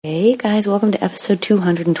Hey guys, welcome to episode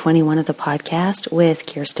 221 of the podcast with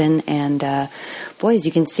Kirsten. And boy, as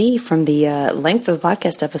you can see from the length of the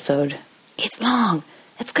podcast episode, it's long.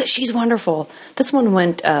 It's because she's wonderful. This one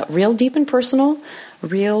went real deep and personal,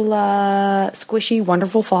 real squishy,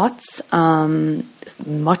 wonderful thoughts,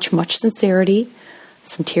 much sincerity,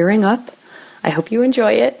 some tearing up. I hope you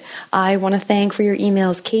enjoy it. I want to thank for your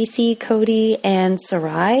emails Casey, Cody, and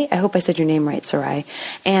Sarai. I hope I said your name right, Sarai.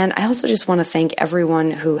 And I also just want to thank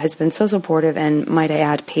everyone who has been so supportive and, might I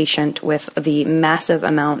add, patient with the massive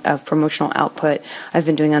amount of promotional output I've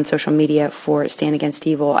been doing on social media for Stand Against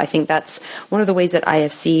Evil. I think that's one of the ways that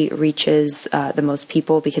IFC reaches the most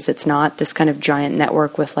people, because it's not this kind of giant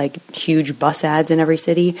network with like huge bus ads in every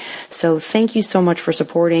city. So thank you so much for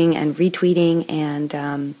supporting and retweeting.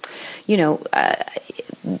 And,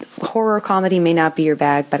 horror comedy may not be your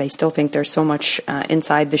bag, but I still think there's so much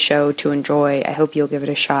inside the show to enjoy. I hope you'll give it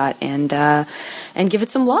a shot and give it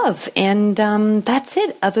some love. And that's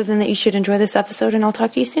it. Other than that, you should enjoy this episode, and I'll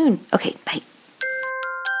talk to you soon. Okay, bye.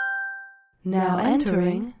 Now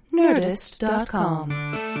entering Nerdist.com.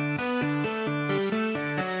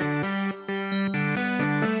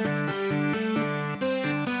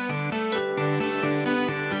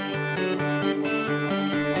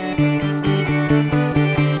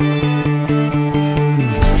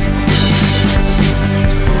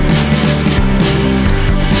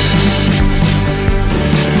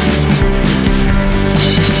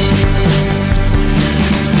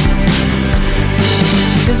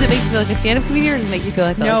 Does it make you feel like a stand-up comedian, or does it make you feel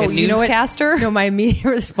like a newscaster? No, my immediate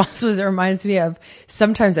response was, it reminds me of,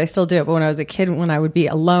 sometimes I still do it, but when I was a kid, when I would be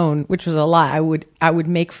alone, which was a lot, I would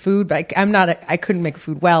make food, but I couldn't make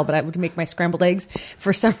food well, but I would make my scrambled eggs.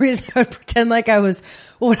 For some reason, I would pretend like I was,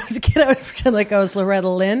 when I was a kid, I would pretend like I was Loretta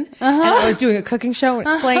Lynn, and I was doing a cooking show and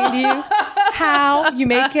explaining to you how you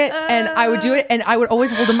make it, and I would do it, and I would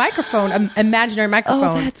always hold a microphone, an imaginary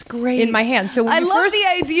microphone. Oh, that's great. In my hand. So when I love the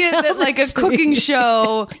idea that like a cooking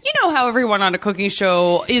show, you know how everyone on a cooking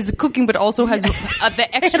show is cooking, but also has the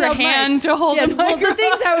extra hand to hold the microphone. Well, the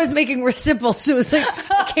things I was making were simple. So it was like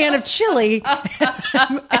a can of chili,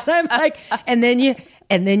 and I'm like,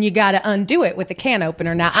 and then you got to undo it with a can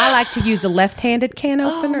opener. Now, I like to use a left-handed can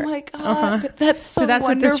opener. Oh my God. That's so that's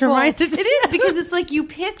wonderful. what this reminded me. It is, because it's like you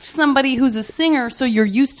picked somebody who's a singer, so you're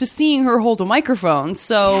used to seeing her hold a microphone.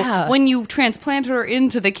 So when you transplanted her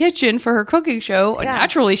into the kitchen for her cooking show,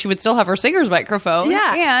 naturally she would still have her singer's microphone.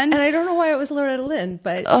 Yeah. And I don't know why it was Loretta Lynn,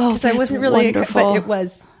 but because I wasn't really, but it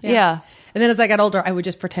was. Yeah. And then as I got older, I would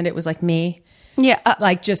just pretend it was like me. Yeah.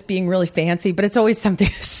 Like just being really fancy, but it's always something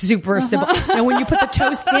super simple. And when you put the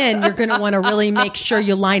toast in, you're going to want to really make sure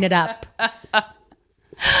you line it up.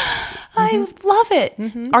 I love it.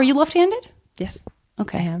 Mm-hmm. Are you left-handed? Yes.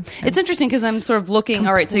 Okay. I am. It's interesting because I'm sort of looking,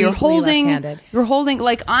 all right, so you're holding,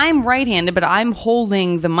 like I'm right-handed, but I'm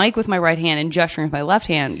holding the mic with my right hand and gesturing with my left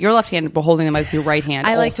hand. You're left-handed, but holding the mic with your right hand,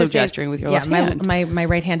 also gesturing with your left hand. My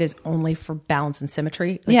right hand is only for balance and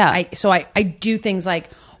symmetry. Like, I do things like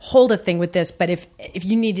hold a thing with this, but if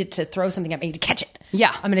you needed to throw something at me to catch it,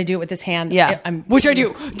 I'm going to do it with this hand. Which I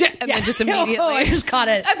do. And then just immediately. I just caught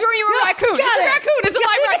it. I'm throwing you a raccoon. It's a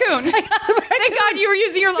live raccoon. Thank God you were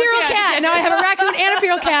using your left feral hand. Cat. Now I have a raccoon and a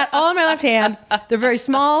feral cat all in my left hand. They're very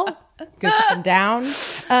small. Good put them down.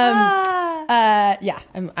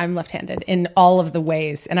 I'm left-handed in all of the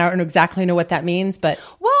ways, and I don't exactly know what that means, but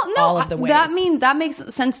all of the ways. That makes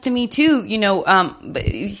sense to me too. You know,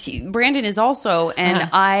 Brandon is also, and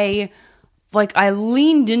I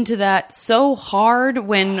leaned into that so hard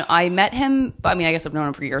when I met him. I mean, I guess I've known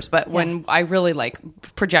him for years, but when I really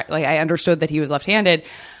I understood that he was left-handed,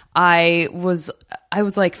 I was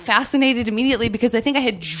like fascinated immediately, because I think I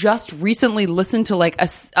had just recently listened to like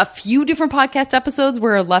a few different podcast episodes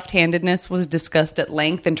where left-handedness was discussed at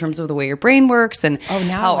length in terms of the way your brain works and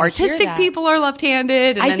how artistic people are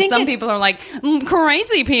left-handed, and then some people are like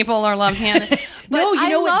crazy people are left-handed. But no, you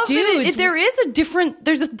know what, dudes?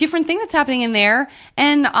 There's a different thing that's happening in there,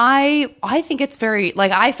 and I think it's very,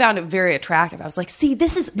 like, I found it very attractive. I was like, see,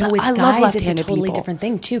 this is with I guys, love left-handed it's a totally people. different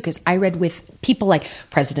thing too, because I read with people like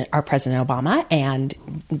President Obama and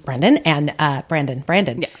Brendan and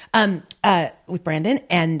Brandon. With Brandon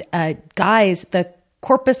and guys, the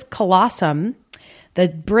corpus callosum, the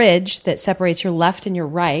bridge that separates your left and your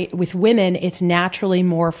right. With women, it's naturally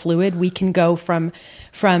more fluid. We can go from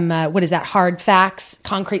what is that, hard facts,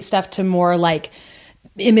 concrete stuff, to more like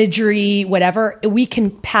imagery, whatever. We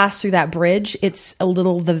can pass through that bridge. It's a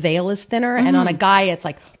little, the veil is thinner. And on a guy, it's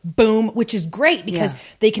like boom, which is great because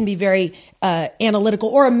they can be very analytical,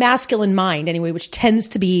 or a masculine mind anyway, which tends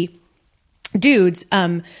to be dudes,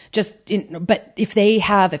 but if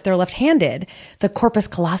they're left-handed, the corpus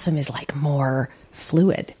callosum is like more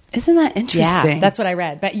fluid. Isn't that interesting? Yeah, that's what I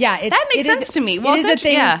read. But yeah, that makes sense to me. Well, it is a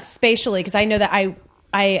thing spatially, because I know that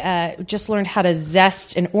I just learned how to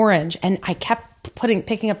zest an orange, and I kept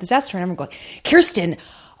picking up the zester, and I'm going, Kirsten,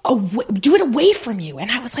 do it away from you.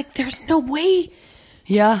 And I was like, there's no way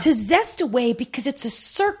to zest away, because it's a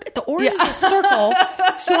circle. The orange is a circle,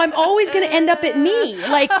 so I'm always going to end up at me.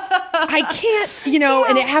 Like, I can't,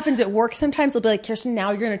 and it happens at work sometimes. They'll be like, Kirsten, now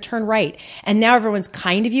you're going to turn right. And now everyone's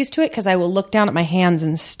kind of used to it, because I will look down at my hands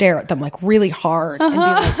and stare at them like really hard and be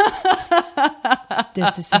like,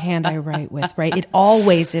 this is the hand I write with, right? It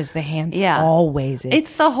always is the hand. Yeah. Always is.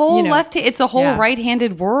 It's the whole it's a whole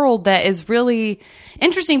right-handed world that is really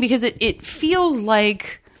interesting, because it feels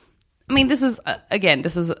like, I mean, this is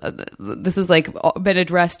like been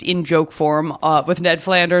addressed in joke form with Ned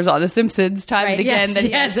Flanders on The Simpsons time and again, that he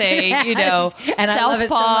has a and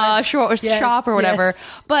southpaw shop or whatever.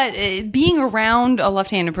 Yes. But being around a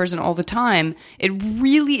left-handed person all the time, it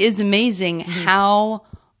really is amazing how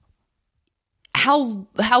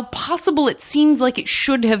possible it seems like it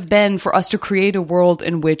should have been for us to create a world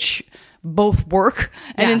in which both work,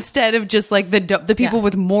 and instead of just like the people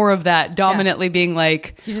with more of that dominantly being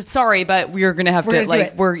like, sorry, but we're gonna have to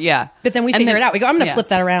like but then we figure it out. We go, I'm gonna flip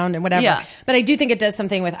that around and whatever. But I do think it does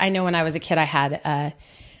something with, I know when I was a kid I had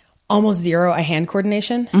almost zero hand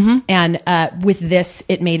coordination, and with this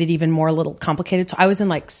it made it even more a little complicated. So I was in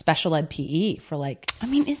like special ed PE for like,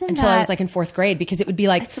 until I was like in 4th grade, because it would be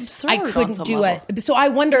like I couldn't do it. So I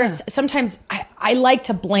wonder if sometimes I like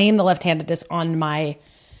to blame the left-handedness on my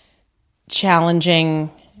challenging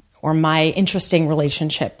or my interesting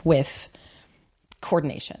relationship with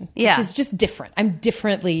coordination, which is just different. I'm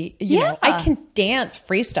differently, you know, I can dance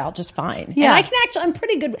freestyle just fine. Yeah. And I can actually, I'm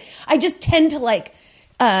pretty good. I just tend to like,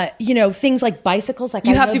 things like bicycles. Like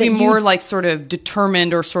you have to be more like sort of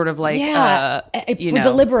determined or sort of like,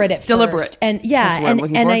 deliberate at first. And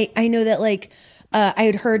I know that like, I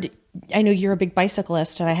had heard, I know you're a big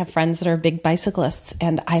bicyclist, and I have friends that are big bicyclists,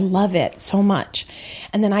 and I love it so much.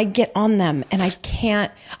 And then I get on them, and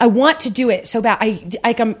I want to do it so bad.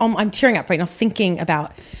 I'm tearing up right now thinking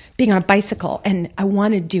about being on a bicycle, and I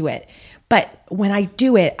want to do it. But when I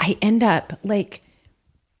do it, I end up like,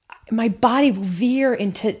 my body will veer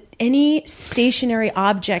into any stationary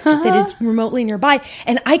object that is remotely nearby,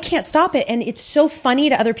 and I can't stop it. And it's so funny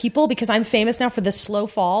to other people, because I'm famous now for this slow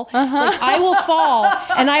fall. Like, I will fall,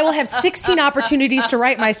 and I will have 16 opportunities to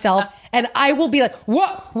right myself, and I will be like,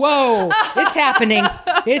 whoa, it's happening.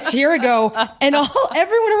 It's here we go. And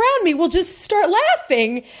everyone around me will just start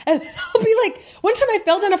laughing, and I'll be like, one time I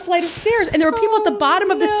fell down a flight of stairs, and there were people at the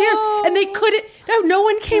bottom of the stairs, and they couldn't, no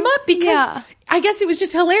one came up, because I guess it was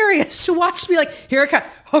just hilarious to watch me like, here it comes.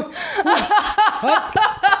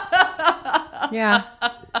 Yeah.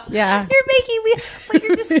 You're making me, but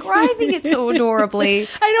you're describing it so adorably.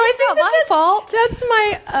 I know. It's not my fault. That's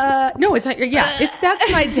my, no, it's not. Yeah.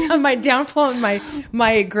 That's my downfall, and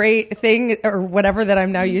my great thing or whatever that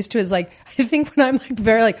I'm now used to is like, I think when I'm like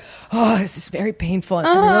very like, oh, this is very painful, and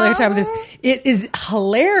I'm having a really hard time with this, it is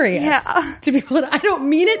hilarious to people. And I don't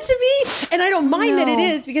mean it to be, and I don't mind that it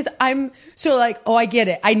is, because I'm so like, oh, I get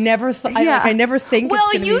it. I never I never think. Well,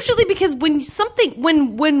 usually because when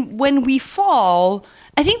we fall,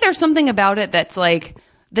 I think there's something about it that's like,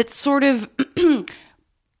 that's sort of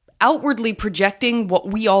outwardly projecting what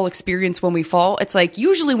we all experience when we fall. It's like,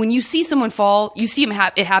 usually when you see someone fall, you see them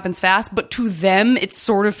it happens fast, but to them it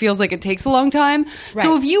sort of feels like it takes a long time. Right.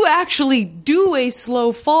 So if you actually do a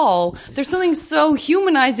slow fall, there's something so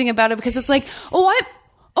humanizing about it, because it's like,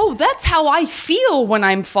 oh, that's how I feel when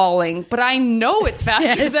I'm falling, but I know it's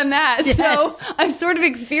faster than that. Yes. So I'm sort of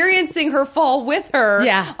experiencing her fall with her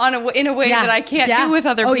in a way that I can't do with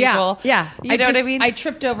other people. Yeah. You know what I mean? I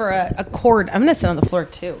tripped over a cord. I'm going to sit on the floor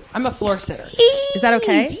too. I'm a floor sitter. Is that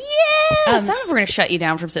okay? Yes. I don't know if we're going to shut you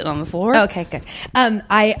down from sitting on the floor. Okay, good.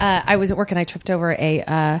 I was at work, and I tripped over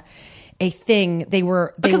a thing.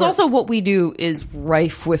 Because also what we do is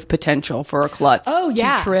rife with potential for a klutz.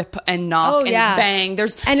 To trip and knock and bang.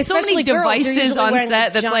 There's so many devices on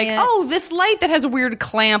set that's like, oh, this light that has a weird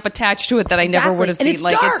clamp attached to it that I never would have seen. It's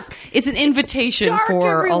dark. It's an invitation for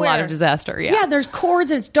everywhere. A lot of disaster. Yeah, there's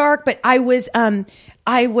cords and it's dark. But they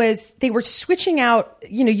were switching out.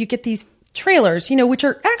 You get these trailers, which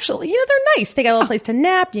are actually, they're nice. They got a little place to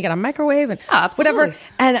nap. You got a microwave and whatever.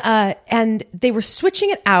 And they were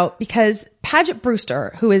switching it out because Paget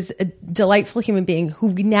Brewster, who is a delightful human being,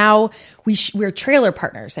 who we're trailer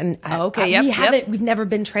partners, and we've never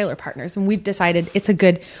been trailer partners, and we've decided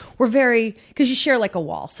because you share like a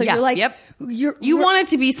wall, so you're like, you want it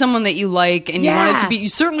to be someone that you like, and you want it to be, you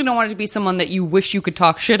certainly don't want it to be someone that you wish you could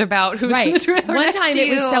talk shit about. Who's in the trailer? One time it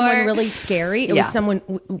was someone really scary. It was someone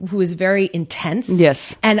who was very intense.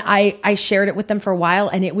 Yes, and I shared it with them for a while,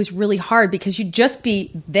 and it was really hard because you'd just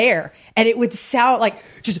be there, and it would sound like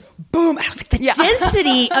just boom. And I was like, the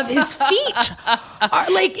density of his feet are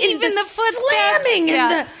like even the foot slamming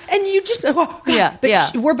and you just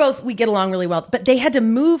we get along really well. But they had to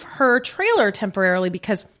move her trailer temporarily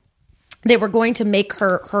because they were going to make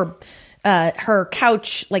her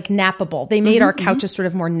couch like nappable. They made our couches sort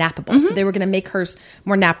of more nappable. So they were going to make hers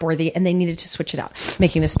more nap worthy, and they needed to switch it out.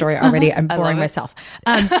 Making this story already, I'm boring myself.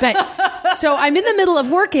 But so I'm in the middle of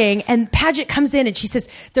working, and Paget comes in and she says,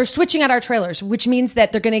 they're switching out our trailers, which means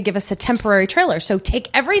that they're going to give us a temporary trailer. So take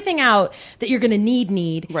everything out that you're going to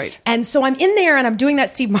need. Right. And so I'm in there and I'm doing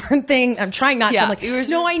that Steve Martin thing. I'm trying not to. I'm like,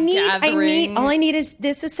 no, I need, all I need is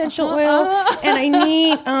this essential oil, and I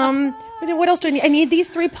need, what else do I need? I need these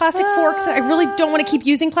 3 plastic forks that I really don't want to keep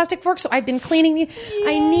using plastic forks. So I've been cleaning these. Yes.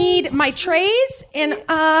 I need my trays, and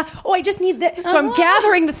I just need that. So I'm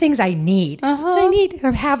gathering the things I need.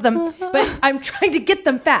 I have them, but I'm trying to get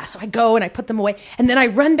them fast. So I go and I put them away, and then I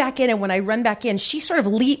run back in. And when I run back in, she sort of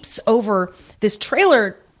leaps over this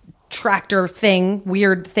trailer tractor thing,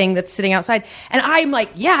 weird thing that's sitting outside. And I'm like,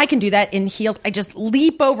 yeah, I can do that in heels. I just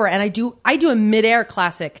leap over and I do a midair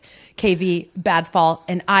classic KV bad fall.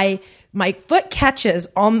 And my foot catches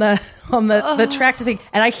on the tractor thing.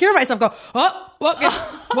 And I hear myself go, whoa.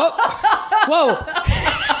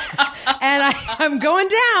 And I'm going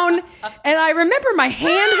down, and I remember my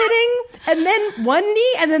hand hitting, and then one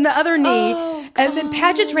knee, and then the other knee. And then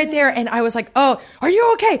Paget's right there. And I was like, oh, are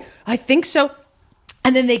you okay? I think so.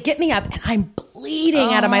 And then they get me up, and I'm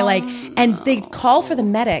bleeding out of my leg. And they call for the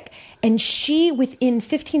medic. And she, within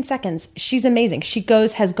 15 seconds, she's amazing. She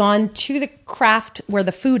has gone to the craft where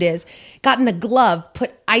the food is, gotten a glove,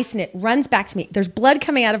 put ice in it, runs back to me. There's blood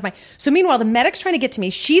coming out of so meanwhile, the medic's trying to get to me.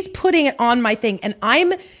 She's putting it on my thing, and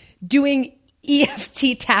I'm doing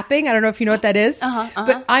EFT tapping. I don't know if you know what that is,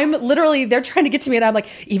 but I'm literally, they're trying to get to me, and I'm like,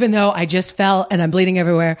 even though I just fell and I'm bleeding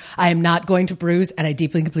everywhere, I am not going to bruise, and I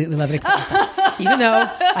deeply and completely love it. Even though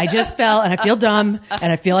I just fell and I feel dumb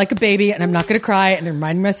and I feel like a baby and I'm not going to cry, and I'm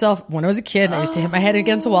reminding myself when I was a kid and I used to hit my head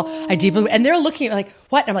against the wall, and they're looking at me like,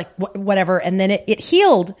 what? And I'm like, whatever. And then it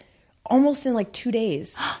healed almost in like 2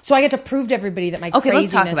 days. So I get to prove to everybody that my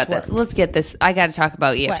craziness let's talk about works. this. Let's get this. I got to talk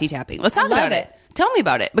about EFT tapping. Let's talk about it. Tell me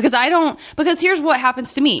about it, because here's what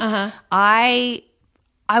happens to me. I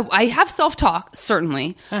have self-talk,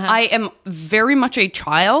 certainly. I am very much a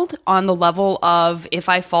child on the level of, if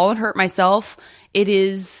I fall and hurt myself, it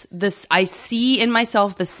is this, I see in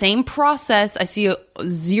myself the same process. I see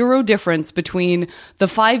zero difference between the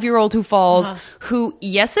 5-year-old who falls, who,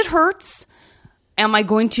 yes, it hurts. Am I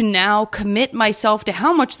going to now commit myself to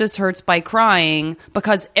how much this hurts by crying,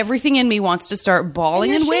 because everything in me wants to start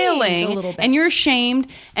bawling and wailing, and you're ashamed,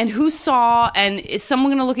 and who saw, and is someone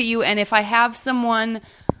going to look at you? And if I have someone,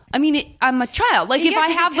 I mean, I'm a child. Like, if I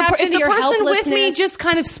have if the person with me just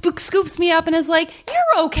kind of scoops me up and is like,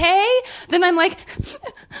 "You're okay," then I'm like,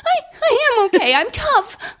 I am okay. I'm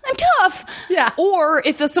tough. Yeah. Or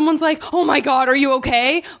if someone's like, "Oh my God, are you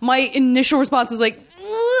okay?" My initial response is like,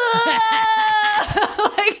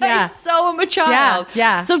 I so am a child.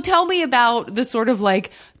 Yeah. So tell me about the sort of like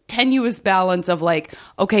tenuous balance of like,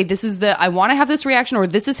 okay, this is I want to have this reaction, or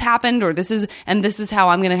this has happened, or this is how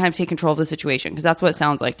I'm going to kind of take control of the situation, because that's what it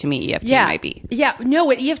sounds like to me EFT might be. Yeah. No,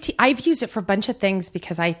 EFT, I've used it for a bunch of things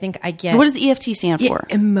because I think I get... What does EFT stand for?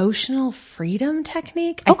 Emotional freedom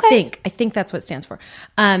technique. Okay. I think that's what it stands for.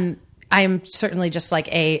 I am certainly just like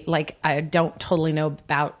I don't totally know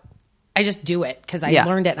about... I just do it because I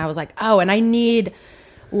learned it, and I was like, oh, and I need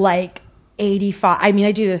like 85. I mean,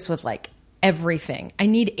 I do this with like everything. I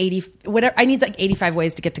need 85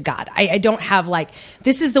 ways to get to God. I don't have like,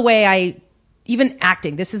 this is the way even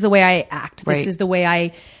acting, this is the way I act. This is the way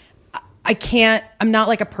I can't, I'm not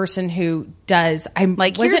like a person who does, I'm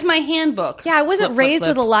like, here's my handbook. Yeah. I wasn't raised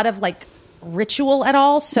with a lot of like ritual at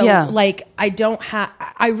all. So like,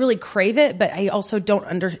 I really crave it, but I also don't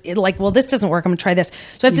well, this doesn't work. I'm gonna try this.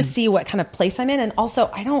 So I have to see what kind of place I'm in. And also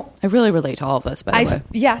I really relate to all of this, by the way.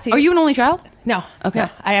 Yeah. Are you an only child? No. Okay. No,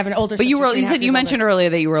 I have an older But sister. you mentioned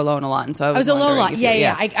earlier that you were alone a lot. And so I was alone a lot. wondering if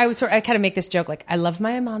Yeah. I kind of make this joke. Like, I love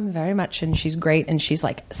my mom very much and she's great. And she's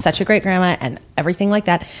like such a great grandma and everything like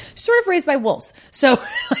that. Sort of raised by wolves. So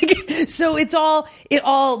so it's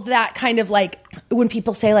all that kind of like, when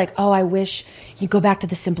people say like, oh, I wish you go back to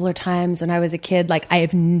the simpler times when I was a kid. Like, I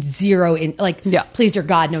have zero please dear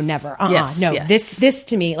God, no, never. Yes, no. yes. This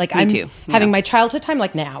to me, like, I'm too. having my childhood time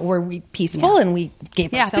like now, where we peaceful and we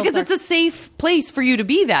gave ourselves. Yeah, because it's a safe place for you to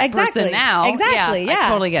be that person now. Exactly. Yeah. I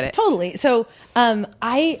totally get it. Totally. So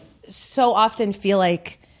I so often feel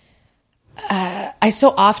like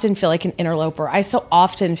an interloper. I so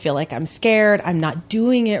often feel like I'm scared. I'm not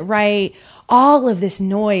doing it right. All of this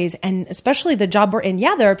noise, and especially the job we're in.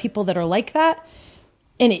 Yeah, there are people that are like that,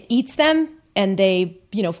 and it eats them. And they,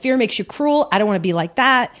 fear makes you cruel. I don't want to be like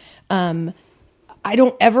that. I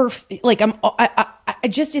don't ever like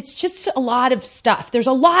it's just a lot of stuff. There's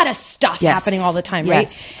a lot of stuff happening all the time,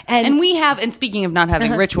 right? And we have, and speaking of not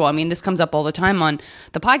having ritual, I mean, this comes up all the time on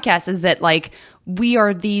the podcast, is that like we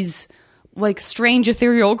are these like strange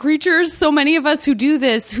ethereal creatures. So many of us who do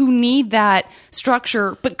this, who need that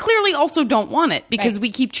structure, but clearly also don't want it because we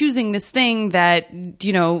keep choosing this thing that,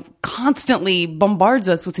 constantly bombards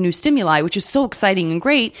us with new stimuli, which is so exciting and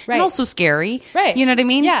great and also scary. Right. You know what I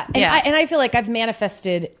mean? Yeah. And I feel like I've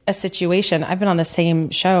manifested a situation. I've been on the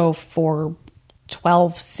same show for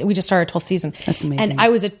 12. We just started 12th season. That's amazing. And I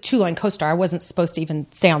was a 2-line co-star. I wasn't supposed to even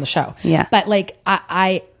stay on the show. Yeah. But like,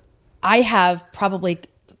 I have probably,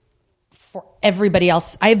 for everybody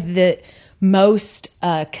else, I have the most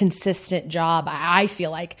consistent job. I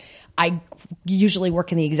feel like I usually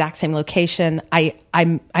work in the exact same location. I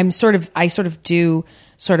sort of do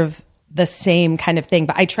sort of the same kind of thing,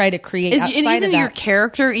 but I try to create outside of that. Isn't your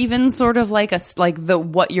character even sort of like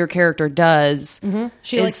what your character does? Mm-hmm.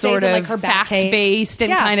 She is like sort stays of in like her back cave. Fact-based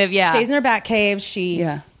and kind of, She stays in her back cave. She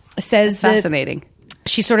says That's fascinating.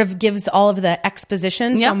 She sort of gives all of the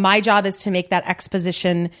exposition. So my job is to make that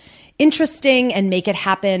exposition interesting and make it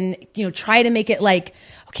happen. Try to make it like,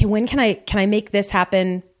 okay, when can I make this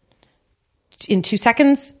happen in 2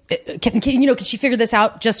 seconds? Can she figure this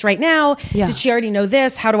out just right now? Yeah. Did she already know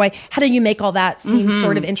this? How do you make all that seem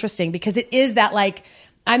sort of interesting? Because it is that like,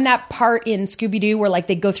 I'm that part in Scooby-Doo where like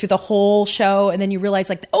they go through the whole show and then you realize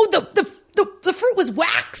like, oh, the fruit was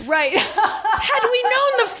wax. Right. Had we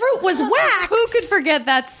known the fruit was wax. Who could forget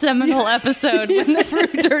that seminal episode when the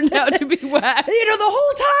fruit turned out to be wax? The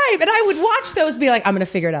whole time. And I would watch those and be like, I'm going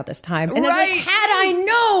to figure it out this time. And then like, had I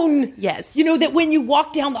known, that when you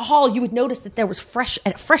walk down the hall, you would notice that there was fresh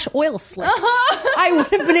oil slick. I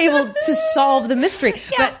would have been able to solve the mystery.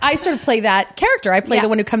 Yeah. But I sort of play that character. I play the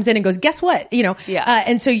one who comes in and goes, guess what?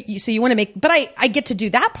 And so you want to make, but I get to do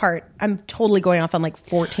that part. I'm totally going off on like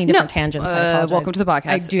 14 different tangents. Welcome to the podcast.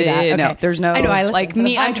 I do that. Okay. No, there's no. I know. I like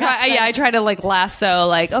me. I try to like lasso.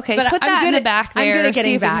 Like, okay, but put that in the back there. I'm good at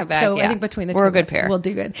getting back. So I think between the two, we're a good pair. We'll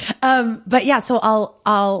do good. But yeah, so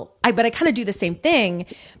but I kind of do the same thing.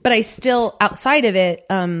 But I still, outside of it,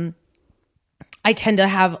 I tend to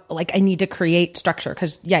have like, I need to create structure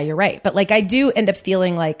because you're right. But like, I do end up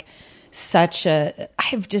feeling like I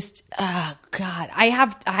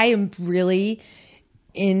am really.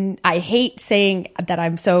 I hate saying that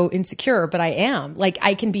I'm so insecure, but I am. Like,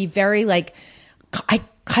 I can be very like, I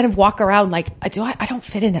kind of walk around like, I don't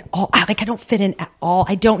fit in at all. I don't fit in at all.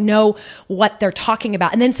 I don't know what they're talking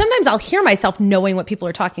about. And then sometimes I'll hear myself knowing what people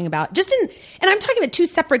are talking about. And I'm talking about 2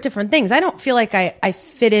 separate different things. I don't feel like I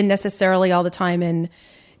fit in necessarily all the time. And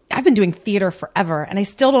I've been doing theater forever and I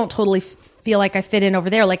still don't totally feel like I fit in over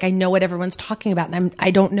there. Like I know what everyone's talking about and I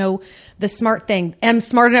don't know the smart thing. And I'm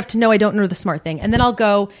smart enough to know I don't know the smart thing. And then I'll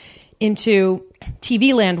go into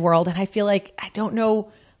TV land world and I feel like I don't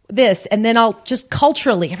know this. And then I'll just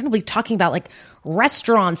culturally, everybody will be talking about like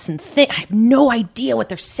restaurants and things. I have no idea what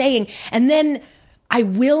they're saying. And then I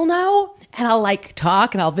will know and I'll like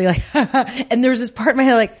talk and I'll be like, and there's this part in my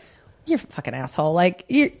head like, you're a fucking asshole.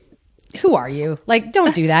 Like who are you? Like,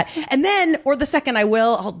 don't do that. And then, or the second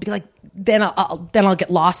I'll be like, then I'll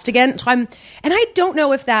get lost again. So I don't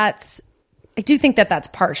know if I do think that that's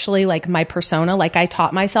partially like my persona. Like I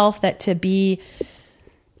taught myself that to be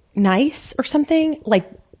nice or something,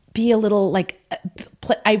 like be a little like,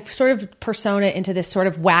 I sort of persona into this sort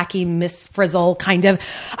of wacky Miss Frizzle kind of,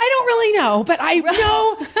 I don't really know, but I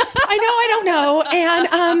don't know. And,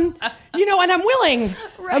 and I'm willing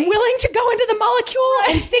to go into the molecule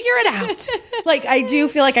and figure it out. Like I do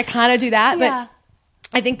feel like I kind of do that, but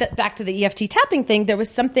I think that back to the EFT tapping thing, there was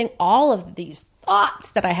something, all of these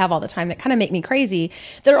thoughts that I have all the time that kind of make me crazy.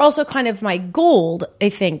 That are also kind of my gold, I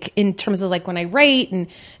think, in terms of like when I write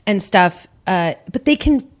and stuff. But they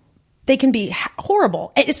can be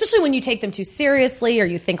horrible, especially when you take them too seriously, or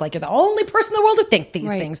you think like you're the only person in the world to think these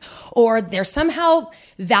things, or they're somehow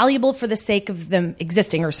valuable for the sake of them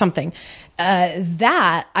existing or something.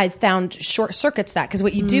 That I found short circuits that, because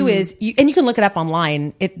what you do is, and you can look it up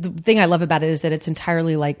online. The thing I love about it is that it's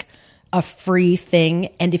entirely like a free thing.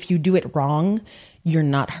 And if you do it wrong, you're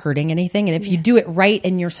not hurting anything. And if you do it right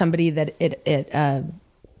and you're somebody that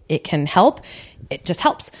it can help, it just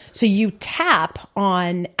helps. So you tap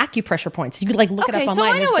on acupressure points. You could like look it up online. So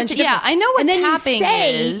I know I know what tapping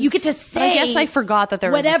is. You get to say, I guess I forgot that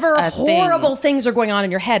there was whatever a horrible thing. things are going on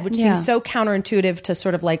in your head, which seems so counterintuitive to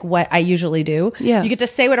sort of like what I usually do. Yeah. You get to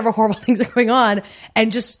say whatever horrible things are going on,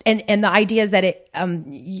 and just and the idea is that it I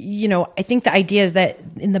think the idea is that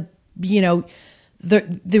in the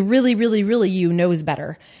the really, really, really you knows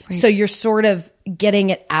better. Right. So you're sort of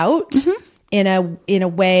getting it out in a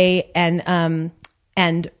way and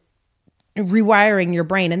rewiring your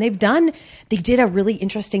brain. And they did a really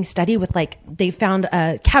interesting study with they found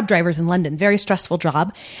cab drivers in London, very stressful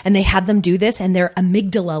job. And they had them do this, and their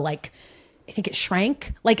amygdala, I think it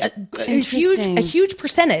shrank a huge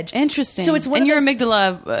percentage. Interesting. So it's your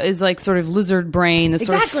amygdala is sort of lizard brain, this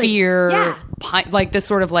sort of fear, this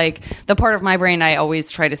sort of the part of my brain I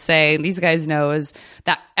always try to say, these guys know, is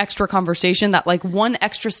that extra conversation, that one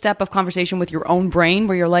extra step of conversation with your own brain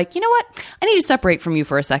where you're like, you know what? I need to separate from you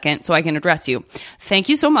for a second so I can address you. Thank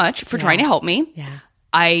you so much for trying to help me. Yeah.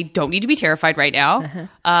 I don't need to be terrified right now.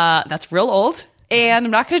 That's real old, and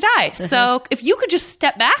I'm not going to die. So if you could just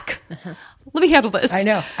step back, let me handle this. I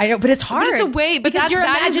know, but it's hard. But it's a way, because your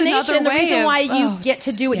imagination, the reason why you get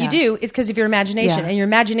to do what you do is because of your imagination. And your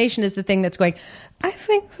imagination is the thing that's going, I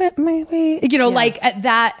think that maybe, at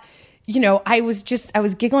that, I was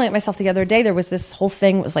giggling at myself the other day. There was this whole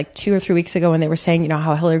thing, it was 2 or 3 weeks ago, and they were saying,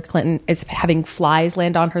 how Hillary Clinton is having flies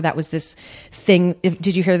land on her. That was this thing.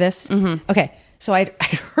 Did you hear this? Mm-hmm. Okay. So I'd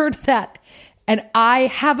heard that, and I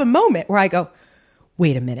have a moment where I go,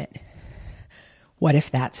 wait a minute. What if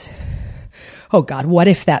that's... Oh God, what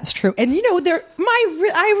if that's true? And I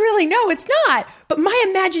really know it's not, but my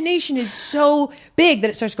imagination is so big that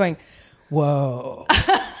it starts going, whoa.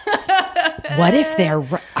 What if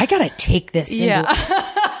I gotta take this into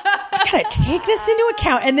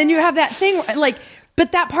account. And then you have that thing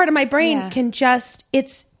but that part of my brain can just,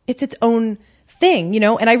 it's its own thing,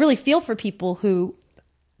 and I really feel for people who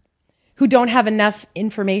don't have enough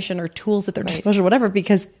information or tools at their disposal or whatever,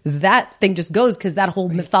 because that thing just goes, because that whole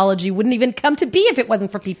mythology wouldn't even come to be if it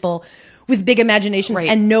wasn't for people with big imaginations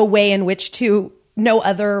and no way in which to, no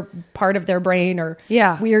other part of their brain or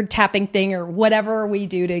weird tapping thing or whatever we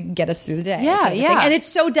do to get us through the day. And it's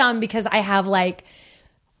so dumb, because I have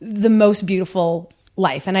the most beautiful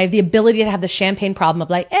life, and I have the ability to have the champagne problem of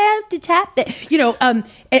to tap that,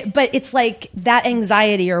 but it's that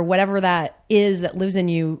anxiety or whatever that is that lives in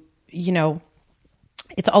you,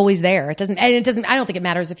 it's always there. I don't think it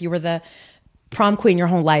matters if you were the prom queen your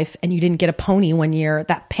whole life and you didn't get a pony one year.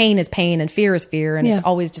 That pain is pain and fear is fear, and it's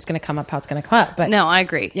always just going to come up how it's going to come up. But no, I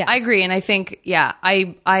agree. Yeah. I agree. And I think,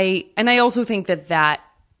 I also think that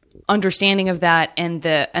understanding of that and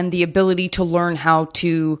the ability to learn how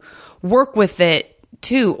to work with it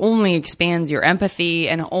too only expands your empathy,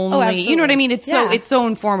 and only, you know what I mean? It's so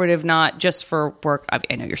informative, not just for work.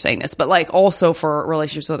 I know you're saying this, but also for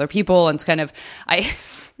relationships with other people. And it's kind of,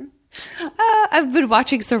 I've been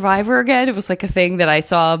watching Survivor again. It was a thing that I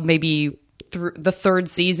saw maybe through the third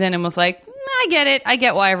season, and was like, I get it. I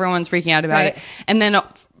get why everyone's freaking out about it. And then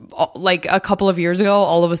a couple of years ago,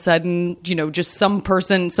 all of a sudden, just some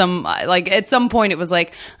person, at some point it was I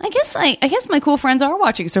guess my cool friends are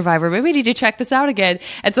watching Survivor. Maybe I need to check this out again.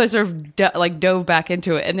 And so I sort of dove back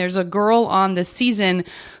into it. And there's a girl on this season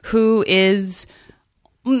who is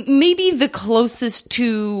maybe the closest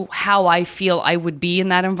to how I feel I would be in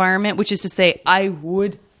that environment, which is to say, I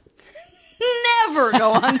would never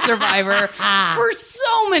go on Survivor for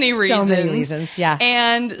so many reasons. So many reasons, yeah.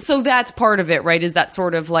 And so that's part of it, right? Is that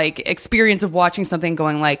sort of experience of watching something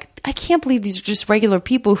going I can't believe these are just regular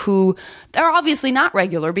people who are obviously not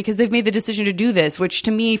regular because they've made the decision to do this, which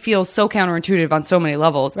to me feels so counterintuitive on so many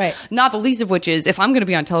levels. Right. Not the least of which is, if I'm going to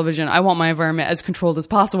be on television, I want my environment as controlled as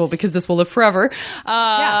possible because this will live forever.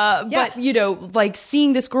 But,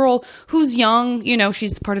 seeing this girl who's young,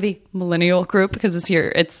 she's part of the millennial group, because this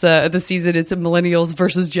year it's the season, it's millennials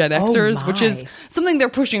versus Gen Xers, which is something they're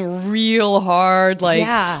pushing real hard. Like,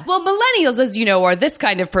 Yeah. well, millennials, as you know, are this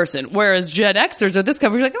kind of person, whereas Gen Xers are this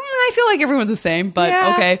kind of person. Like, I feel like everyone's the same, but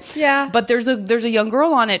Yeah. okay. Yeah. But there's a young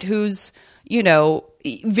girl on it who's, you know,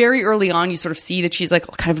 very early on, you sort of see that she's like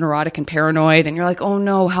kind of neurotic and paranoid, and you're like, oh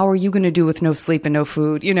no, how are you going to do with no sleep and no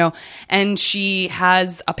food, you know? And she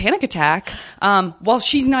has a panic attack while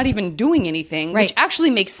she's not even doing anything, Right. which actually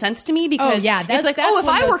makes sense to me because yeah, it's like, that's oh, if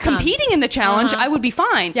when I those were come. competing in the challenge, I would be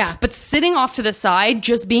fine. Yeah. But sitting off to the side,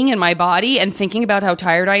 just being in my body and thinking about how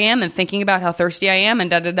tired I am and thinking about how thirsty I am and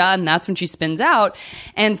da-da-da, and that's when she spins out.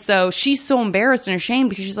 And so she's so embarrassed and ashamed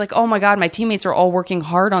because she's like, oh my God, my teammates are all working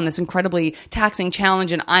hard on this incredibly taxing challenge,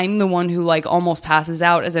 and I'm the one who like almost passes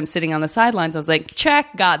out as I'm sitting on the sidelines. I was like,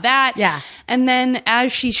 check, got that. Yeah. And then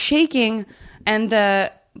as she's shaking and the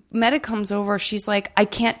medic comes over, she's like, I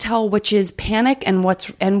can't tell which is panic and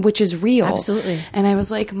which is real. Absolutely. And I was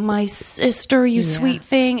like, my sister, you sweet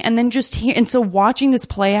thing. And then just here, and so watching this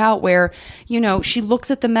play out where, you know, she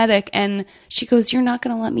looks at the medic and she goes, you're not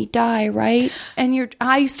going to let me die, right? And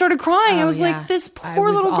I started crying. I was yeah. like, this poor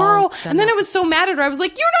We've little all girl. done And then that. I was so mad at her. I was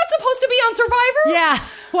like, you're not supposed to be on Survivor. Yeah.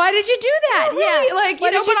 Why did you do that? Really? Yeah. Like, Why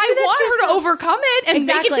you know, did you but I do that want her to yourself? overcome it and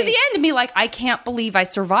make it to Exactly. the end and be like, I can't believe I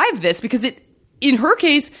survived this, because in her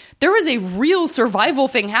case, there was a real survival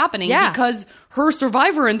thing happening because her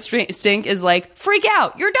survivor instinct is like, freak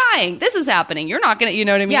out. You're dying. This is happening. You're not going to, you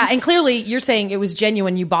know what I mean? Yeah, and clearly you're saying it was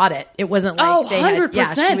genuine. You bought it. It wasn't like Oh, they had- 100%.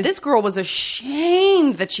 yeah, she was- This girl was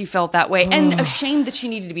ashamed that she felt that way and ashamed that she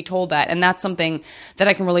needed to be told that. And that's something that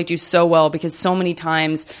I can relate to so well, because so many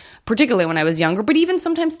times, particularly when I was younger, but even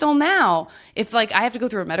sometimes still now, if like I have to go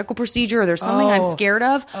through a medical procedure or there's something I'm scared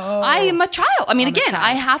of, I am a child. I mean, again,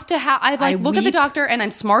 I have to I look at the weep. doctor and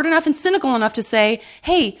I'm smart enough and cynical enough to say,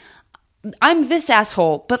 hey, I'm this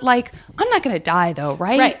asshole, but like, I'm not going to die though,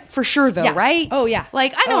 right? Right. For sure though, Yeah. right? Oh, yeah.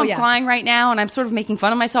 Like, I know Oh, I'm yeah. crying right now and I'm sort of making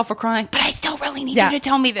fun of myself for crying, but I still really need Yeah. you to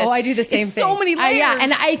tell me this. Oh, I do the same It's thing. so many layers. Yeah,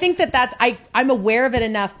 and I think that's I'm aware of it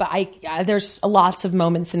enough, but there's lots of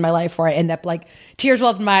moments in my life where I end up like tears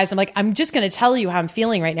well up in my eyes. I'm like, I'm just going to tell you how I'm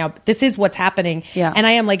feeling right now. This is what's happening. Yeah. And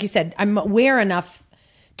I am, like you said, I'm aware enough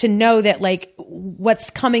to know that like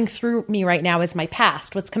what's coming through me right now is my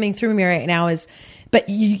past. What's coming through me right now is, but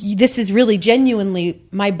this is really genuinely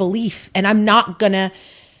my belief, and I'm not gonna.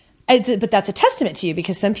 But that's a testament to you,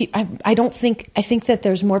 because some people, I think that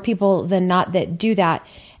there's more people than not that do that,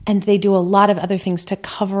 and they do a lot of other things to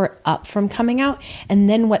cover it up from coming out. And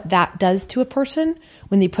then what that does to a person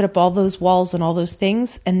when they put up all those walls and all those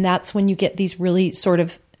things, and that's when you get these really sort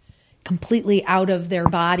of completely out of their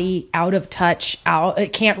body, out of touch,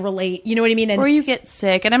 it can't relate. You know what I mean? And or you get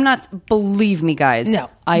sick, and I'm not, believe me, guys. No.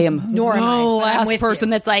 I am Nor am I, the but I'm last with person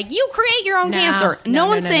you. that's like, you create your own No. cancer. No, No no,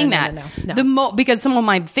 one's no, saying no, that. no, no. Because some of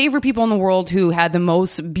my favorite people in the world who had the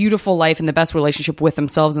most beautiful life and the best relationship with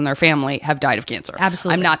themselves and their family have died of cancer.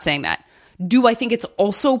 Absolutely. I'm not saying that. Do I think it's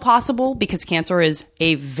also possible, because cancer is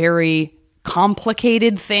a very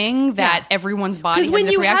complicated thing that everyone's body has Because when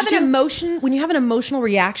a you reaction have an to? emotion, when you have an emotional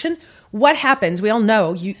reaction, what happens? We all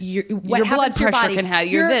know what Your happens blood to your pressure body. can have-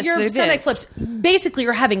 you're this, your you're stomach this. flips. Basically,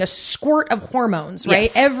 you're having a squirt of hormones, right?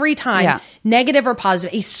 Yes. Every time, Yeah. negative or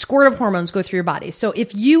positive, a squirt of hormones go through your body. So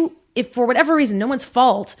if for whatever reason, no one's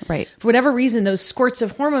fault, Right. for whatever reason, those squirts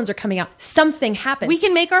of hormones are coming out, something happens. We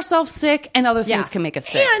can make ourselves sick, and other things Yeah. can make us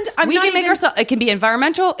sick. And we can make ourselves. It can be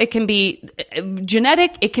environmental. It can be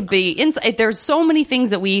genetic. It could be inside. There's so many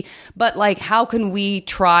things that But like, how can we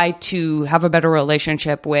try to have a better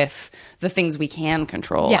relationship with the things we can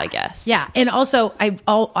control? I guess. Yeah, and also I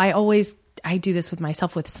do this with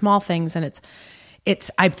myself with small things, and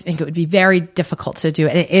I think it would be very difficult to do,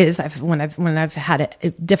 and it is when I've had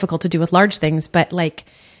it difficult to do with large things, but like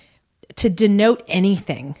to denote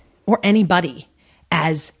anything or anybody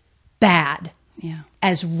as bad,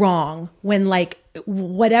 as wrong, when like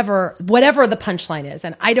whatever the punchline is.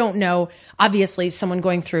 And I don't know, obviously someone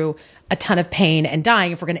going through a ton of pain and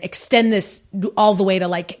dying, if we're going to extend this all the way to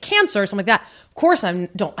like cancer or something like that, of course I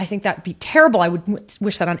think that'd be terrible. I would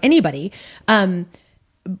wish that on anybody.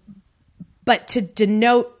 But to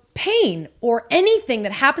denote pain or anything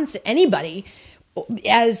that happens to anybody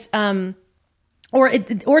as or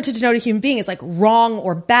to denote a human being as like wrong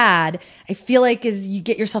or bad, I feel like is you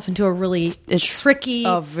get yourself into a really tricky.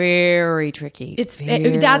 Very tricky.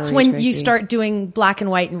 That's when you start doing black and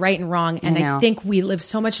white and right and wrong. And I think we live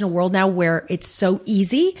so much in a world now where it's so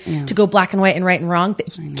easy to go black and white and right and wrong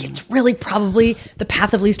that it's really probably the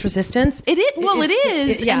path of least resistance. It is. Well, it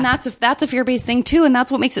is, and that's a fear-based thing too, and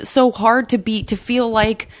that's what makes it so hard to feel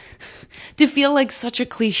like to feel like such a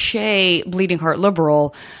cliche bleeding heart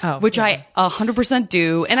liberal, which I 100%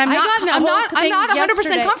 do, and I'm not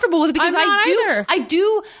 100% comfortable with it because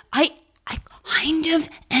I kind of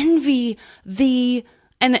envy the.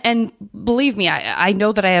 And believe me, I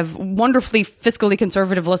know that I have wonderfully fiscally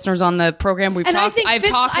conservative listeners on the program. I've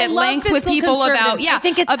talked at length with people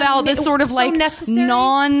about this sort of like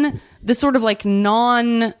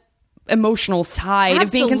non emotional side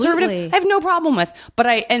of being conservative. I have no problem with, but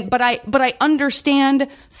I understand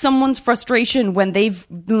someone's frustration when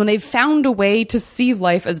they've found a way to see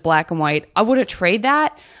life as black and white. I wouldn't trade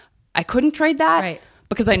that. I couldn't trade that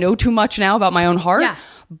because I know too much now about my own heart. Yeah.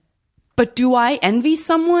 But do I envy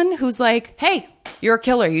someone who's like, hey, you're a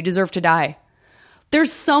killer, you deserve to die?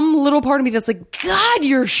 There's some little part of me that's like, God,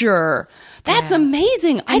 you're sure. That's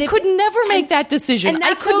amazing. I could never make that decision.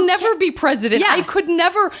 I could never be president. I could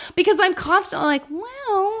never, because I'm constantly like,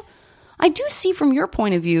 well, I do see from your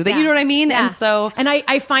point of view that, you know what I mean? Yeah. And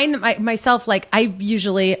I find myself, like, I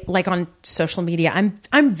usually, like on social media,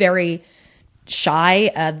 I'm very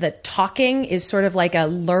shy. The talking is sort of like a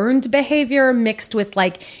learned behavior mixed with,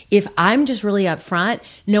 like, if I'm just really upfront,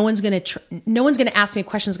 no one's going to ask me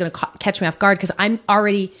questions, going to catch me off guard because I'm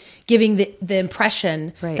already giving the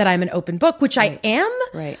impression that I'm an open book, which I am.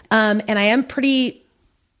 Right. And I am pretty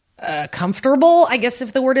comfortable, I guess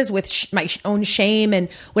if the word is, with my own shame and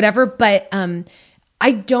whatever. But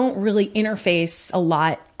I don't really interface a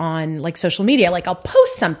lot on, like, social media. Like, I'll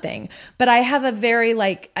post something, but I have a very,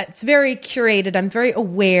 like, it's very curated. I'm very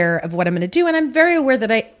aware of what I'm going to do. And I'm very aware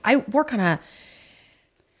that I work on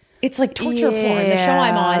it's like torture porn, the show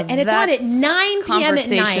I'm on. And it's on at 9 p.m. at night.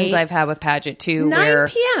 Conversations I've had with Paget too, 9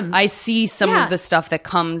 p.m. I see some of the stuff that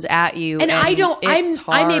comes at you. And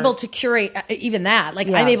I'm able to curate even that. Like,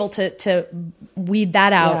 I'm able to weed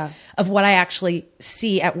that out of what I actually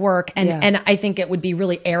see at work. And I think it would be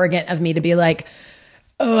really arrogant of me to be like,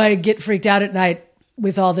 oh, I get freaked out at night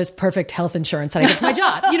with all this perfect health insurance and I get my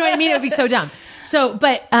job. You know what I mean? It would be so dumb. So,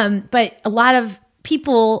 but a lot of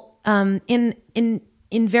people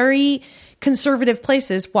in very conservative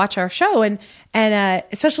places watch our show, and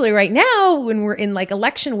especially right now when we're in, like,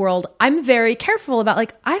 election world, I'm very careful about,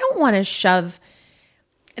 like, I don't want to shove.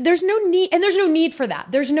 There's no need for that.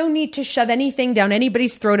 There's no need to shove anything down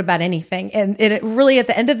anybody's throat about anything. And it really, at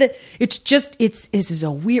the end of this is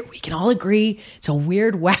a weird, we can all agree, it's a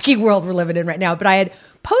weird, wacky world we're living in right now. But I had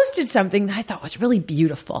posted something that I thought was really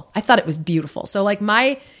beautiful. I thought it was beautiful. So, like,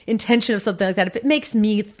 my intention of something like that, if it makes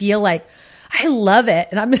me feel like I love it,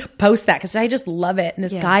 and I'm going to post that because I just love it. And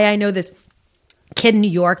this guy I know, this kid in New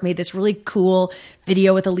York, made this really cool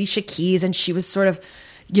video with Alicia Keys, and she was sort of,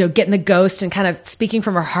 you know, getting the ghost and kind of speaking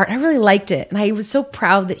from her heart. I really liked it. And I was so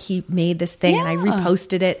proud that he made this thing, and I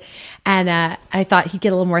reposted it. And I thought he'd get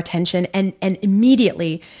a little more attention. And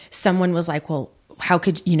immediately someone was like, well, how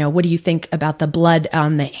could, you know, what do you think about the blood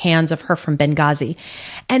on the hands of her from Benghazi?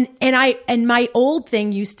 And my old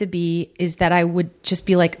thing used to be is that I would just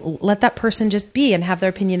be like, let that person just be and have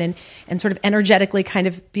their opinion and sort of energetically kind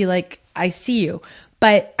of be like, I see you.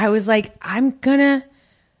 But I was like, I'm gonna,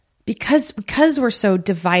 because we're so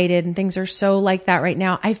divided and things are so like that right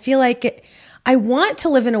now, I feel like I want to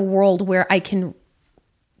live in a world where I can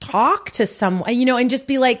talk to someone, you know, and just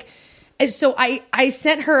be like, so I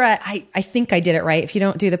sent her I think I did it right. If you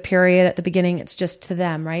don't do the period at the beginning, it's just to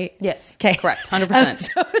them, right? Yes. Okay. Correct.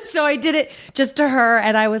 100%. So I did it just to her,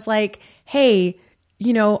 and I was like, hey,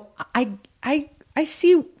 you know, I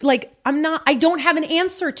see, like, I don't have an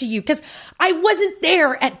answer to you because I wasn't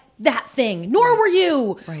there at that thing, nor were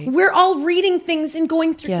you. Right. We're all reading things and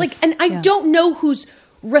going through, like, and I don't know who's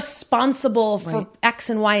responsible for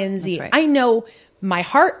X and Y and Z. Right. I know my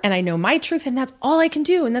heart and I know my truth, and that's all I can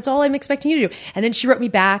do, and that's all I'm expecting you to do. And then she wrote me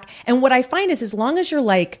back, and what I find is, as long as you're,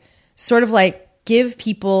 like, sort of like, give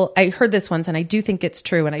people, I heard this once and I do think it's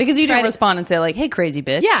true, and because you don't respond and say, like, hey, crazy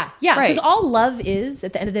bitch. Yeah because all love is,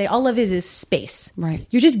 at the end of the day, all love is space. Right.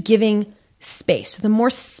 You're just giving space. So the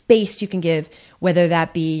more space you can give, whether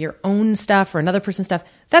that be your own stuff or another person's stuff,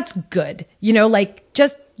 that's good. You know, like,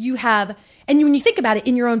 just you have. And when you think about it,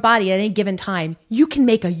 in your own body at any given time, you can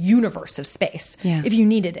make a universe of space if you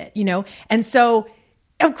needed it, you know? And so,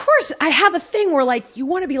 of course, I have a thing where, like, you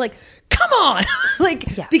want to be like, come on.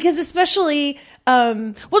 Because especially,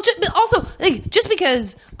 also, like, just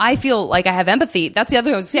because I feel like I have empathy, that's the other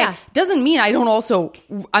thing I was saying, doesn't mean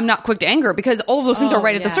I'm not quick to anger, because all of those things are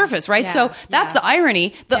right at the surface, right? Yeah, so that's the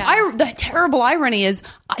irony. The terrible irony is,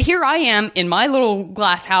 here I am in my little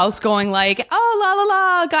glass house going like, oh, la, la,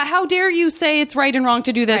 la, God, how dare you say it's right and wrong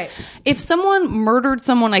to do this? Right. If someone murdered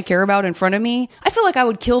someone I care about in front of me, I feel like I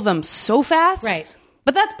would kill them so fast. Right.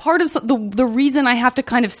 But that's part of the reason I have to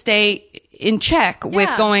kind of stay in check with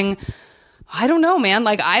going, I don't know, man.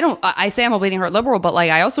 Like, I say I'm a bleeding heart liberal, but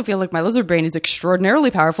like, I also feel like my lizard brain is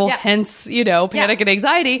extraordinarily powerful, hence, panic and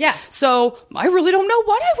anxiety. Yeah. So I really don't know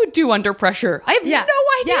what I would do under pressure. I have no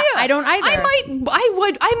idea. Yeah, I don't either.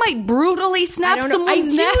 I might brutally snap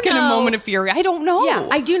someone's neck in a moment of fury. I don't know. Yeah,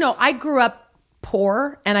 I do know. I grew up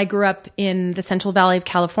poor, and I grew up in the Central Valley of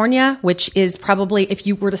California, which is probably, if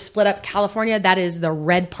you were to split up California, that is the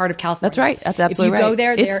red part of California. That's right. That's absolutely right. If you go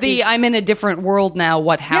there, it's I'm in a different world now.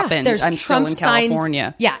 What happened? I'm Trump still in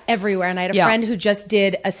California. Signs, everywhere. And I had a friend who just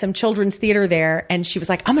did some children's theater there, and she was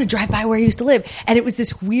like, I'm going to drive by where I used to live. And it was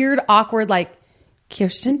this weird, awkward, like,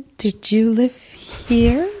 Kirsten, did you live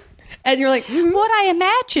here? And you're like, what I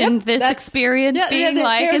imagined this experience being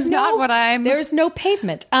like is not what I'm. There's no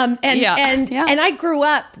pavement. And I grew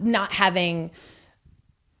up not having,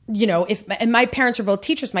 and my parents were both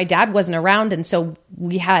teachers. My dad wasn't around, and so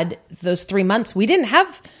we had those 3 months. We didn't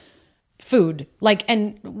have food,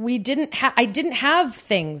 and we didn't have. I didn't have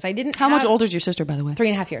things. I didn't. How much older is your sister, by the way?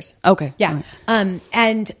 3.5 years. Okay. Yeah. Right.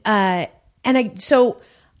 I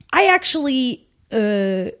actually.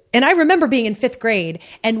 And I remember being in 5th grade,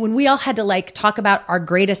 and when we all had to talk about our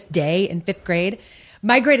greatest day in 5th grade,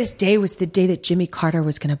 my greatest day was the day that Jimmy Carter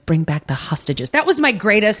was going to bring back the hostages. That was my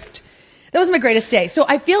greatest day. So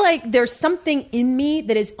I feel like there's something in me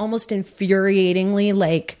that is almost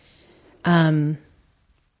infuriatingly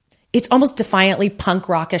it's almost defiantly punk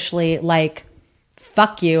rockishly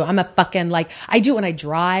fuck you. I'm a fucking I do it when I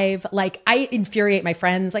drive. I infuriate my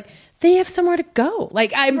friends. They have somewhere to go.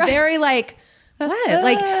 I'm very what?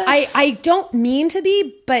 I don't mean to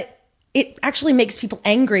be, but it actually makes people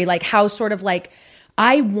angry. How sort of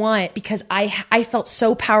I want, because I felt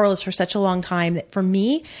so powerless for such a long time that for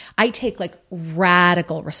me, I take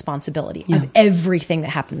radical responsibility of everything that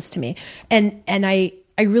happens to me. And I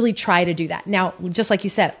really try to do that. Now, just like you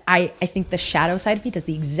said, I think the shadow side of me does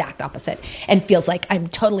the exact opposite and feels like I'm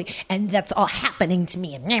totally, and that's all happening to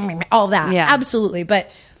me and all that. Yeah. Absolutely. But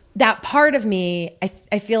that part of me,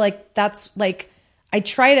 I feel like that's I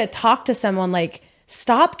try to talk to someone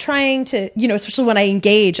stop trying to, especially when I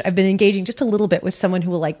engage, I've been engaging just a little bit with someone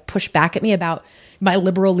who will push back at me about my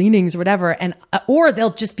liberal leanings or whatever. And, or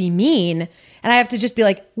they'll just be mean. And I have to just be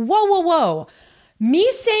whoa. Me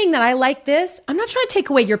saying that I like this, I'm not trying to take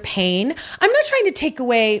away your pain. I'm not trying to take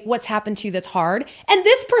away what's happened to you that's hard. And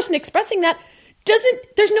this person expressing that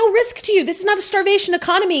there's no risk to you. This is not a starvation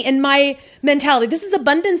economy in my mentality. This is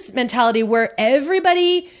abundance mentality where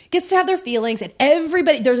everybody gets to have their feelings and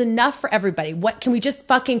there's enough for everybody. What can we just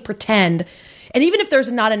fucking pretend? And even if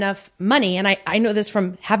there's not enough money, and I know this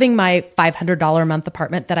from having my $500 a month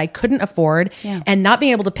apartment that I couldn't afford and not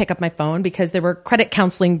being able to pick up my phone because there were credit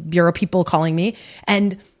counseling bureau people calling me,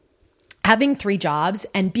 and having 3 jobs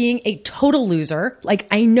and being a total loser.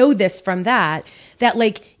 I know this from that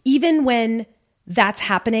even when that's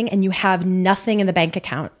happening and you have nothing in the bank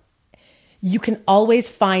account, you can always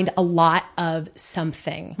find a lot of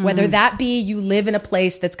something, whether that be you live in a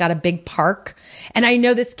place that's got a big park. And I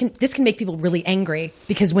know this can make people really angry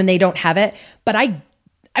because when they don't have it, but I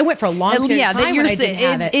went for a long period of time when I didn't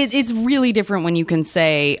have it. It's really different when you can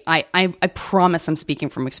say, I promise I'm speaking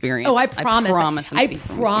from experience. Oh, I promise I'm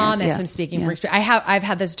speaking from experience. I've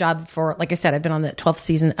had this job for, like I said, I've been on the 12th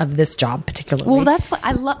season of this job particularly. Well, that's what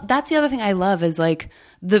I love. That's the other thing I love is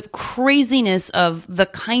the craziness of the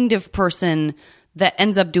kind of person that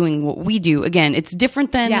ends up doing what we do. Again, it's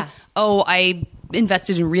different than, I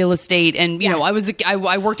invested in real estate and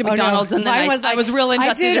I worked at McDonald's and then I was real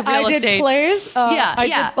invested in real estate. I did plays. I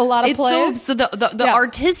did a lot of plays. So the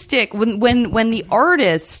artistic, when the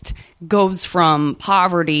artist goes from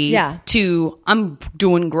poverty to I'm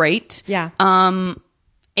doing great.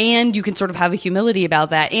 And you can sort of have a humility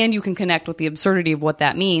about that, and you can connect with the absurdity of what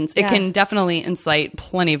that means. It can definitely incite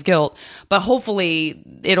plenty of guilt, but hopefully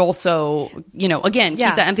it also, again,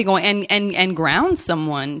 keeps that empathy going and grounds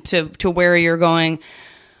someone to where you're going,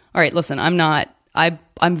 all right, listen,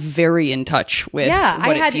 I'm very in touch with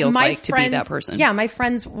what it feels like to be that person. Yeah, my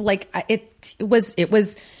friends, it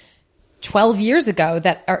was 12 years ago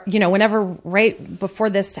that, whenever right before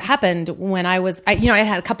this happened, when I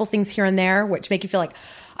had a couple things here and there which make you feel like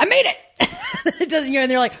I made it. It doesn't, and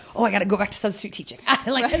they're like, oh, I got to go back to substitute teaching.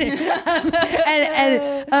 But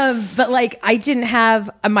I didn't have,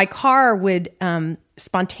 my car would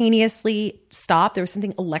spontaneously stop. There was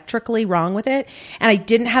something electrically wrong with it, and I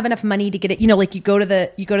didn't have enough money to get it. You go to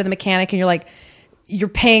the mechanic, and you're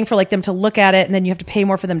paying for them to look at it, and then you have to pay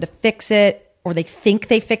more for them to fix it. or they think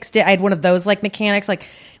they fixed it. I had one of those like mechanics, like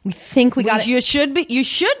we think we got it. You should be good. Yeah.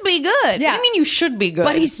 What do you mean you should be good?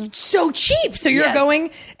 But he's so cheap. So you're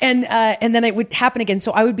going and then it would happen again.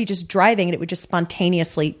 So I would be just driving and it would just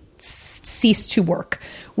spontaneously cease to work,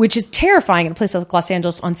 which is terrifying in a place like Los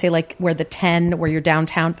Angeles on, say, like where the 10, where you're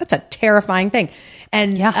downtown. That's a terrifying thing.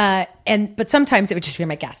 And but sometimes it would just be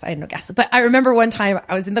my gas. I had no gas. But I remember one time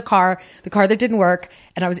I was in the car that didn't work,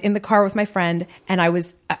 and I was in the car with my friend, and I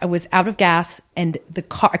was out of gas, and the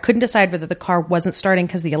car, I couldn't decide whether the car wasn't starting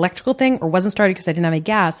because the electrical thing or wasn't starting because I didn't have any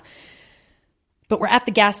gas. But we're at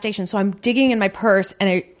the gas station, so I'm digging in my purse,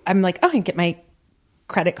 and I'm like, oh, I can get my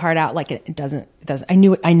credit card out. Like it doesn't. I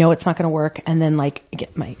know it's not going to work. And then like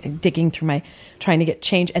digging through trying to get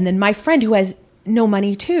change. And then my friend who has no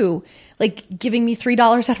money too, like giving me $3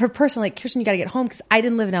 out of her purse. I'm like, Kirsten, you got to get home, because I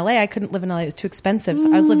didn't live in LA. I couldn't live in LA. It was too expensive.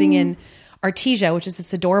 So I was living in Artesia, which is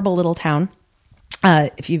this adorable little town.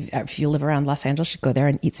 If you live around Los Angeles, you should go there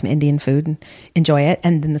and eat some Indian food and enjoy it.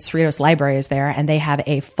 And then the Cerritos Library is there, and they have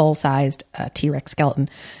a full-sized T-Rex skeleton,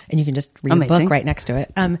 and you can just read a book right next to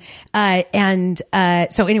it.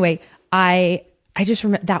 So anyway, I just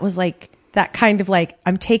remember that was like that kind of like,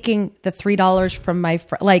 I'm taking the $3 from my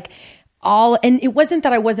and it wasn't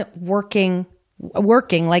that I wasn't working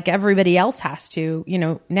like everybody else has to,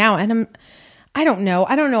 now. And I don't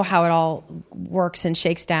know how it all works and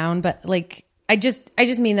shakes down, but like, I just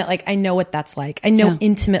mean that like, I know what that's like. I know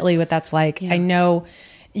intimately what that's like. Yeah. I know,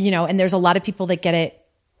 and there's a lot of people that get it.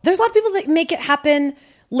 There's a lot of people that make it happen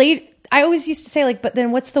late. I always used to say like, but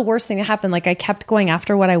then what's the worst thing that happened? Like I kept going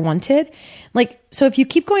after what I wanted. Like, so if you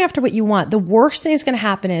keep going after what you want, the worst thing that's going to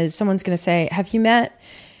happen is someone's going to say, have you met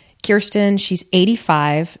Kirsten? She's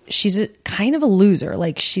 85. She's kind of a loser.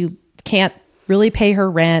 Like she can't really pay her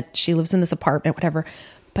rent. She lives in this apartment, whatever,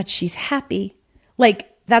 but she's happy. Like,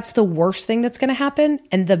 that's the worst thing that's going to happen.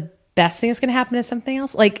 And the best thing that's going to happen is something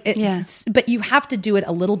else. Like, but you have to do it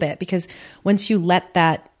a little bit, because once you let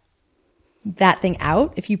that thing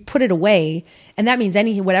out, if you put it away, and that means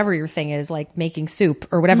whatever your thing is, like making soup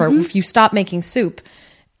or whatever, if you stop making soup,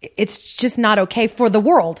 it's just not okay for the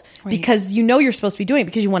world, because you're supposed to be doing it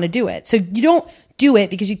because you want to do it. So you don't do it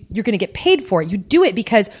because you're going to get paid for it. You do it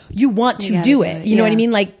because you want to do it. You know what I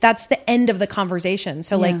mean? Like that's the end of the conversation.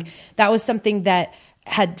 So like that was something that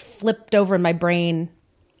had flipped over in my brain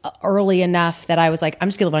early enough that I was like, I'm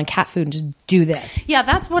just gonna live on cat food and just do this. Yeah,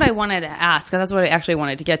 that's what I wanted to ask. That's what I actually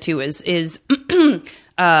wanted to get to is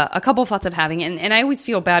a couple thoughts I'm having. And I always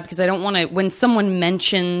feel bad because I don't want to, when someone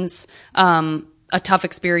mentions a tough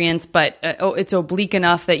experience, but it's oblique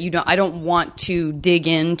enough that I don't want to dig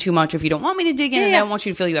in too much if you don't want me to dig in, and I don't want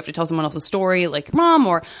you to feel you have to tell someone else's story like your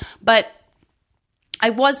mom but I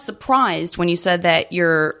was surprised when you said that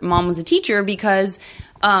your mom was a teacher, because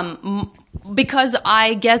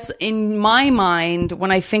I guess in my mind, when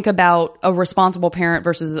I think about a responsible parent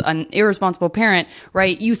versus an irresponsible parent,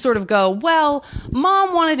 right, you sort of go, well,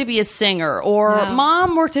 mom wanted to be a singer, or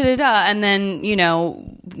mom worked at and then,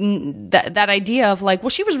 that idea of like, well,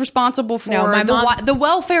 she was responsible for the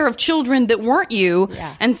welfare of children that weren't you.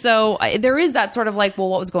 Yeah. And so there is that sort of like, well,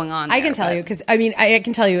 what was going on there? I can tell you, because I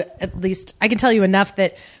can tell you, at least I can tell you enough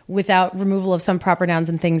that without removal of some proper nouns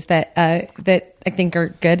and things that I think are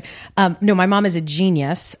good. No, my mom is a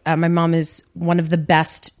genius. My mom is one of the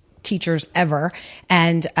best teachers ever.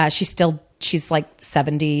 And she's like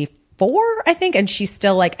 74, I think. And she's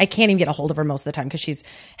still like, I can't even get a hold of her most of the time, because she's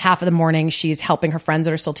half of the morning, she's helping her friends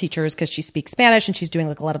that are still teachers because she speaks Spanish, and she's doing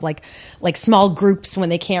like a lot of like small groups when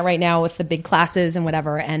they can't right now with the big classes and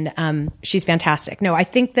whatever. And she's fantastic. No, I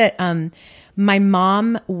think that my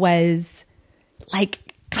mom was like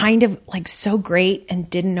kind of like so great and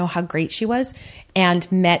didn't know how great she was,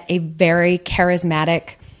 and met a very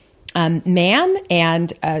charismatic man.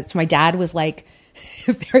 And so my dad was like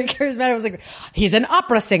very charismatic. I was like, he's an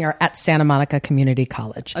opera singer at Santa Monica Community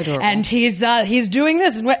College. Adorable. And he's doing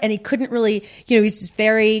this and he couldn't really, he's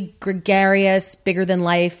very gregarious, bigger than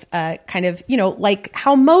life, kind of, like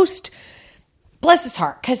how most, bless his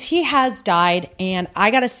heart, because he has died. And I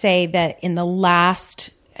got to say that in the last,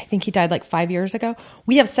 I think he died like 5 years ago,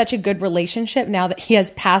 we have such a good relationship now that he has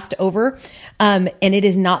passed over. And it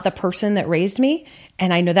is not the person that raised me.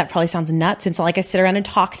 And I know that probably sounds nuts. And so like I sit around and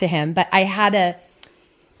talk to him, but I had a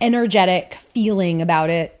energetic feeling about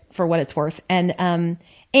it, for what it's worth. And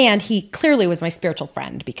he clearly was my spiritual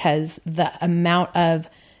friend, because the amount of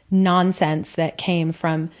nonsense that came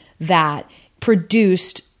from that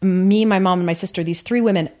produced me, my mom, and my sister, these three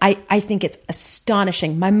women. I think it's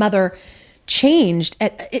astonishing. My mother changed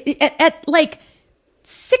at like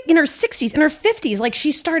in her 60s, in her 50s. Like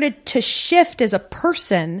she started to shift as a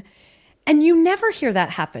person, And you never hear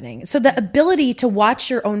that happening. So the ability to watch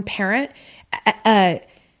your own parent,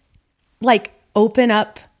 like open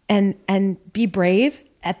up and be brave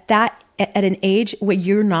at an age where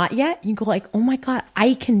you're not yet, you go like, oh my God,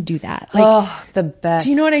 I can do that. Like, the best.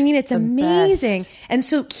 Do you know what I mean? It's amazing. Best. And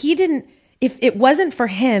so he didn't, if it wasn't for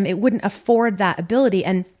him, it wouldn't afford that ability.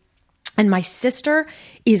 And my sister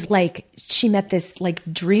is like, she met this like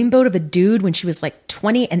dreamboat of a dude when she was like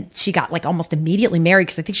 20, and she got like almost immediately married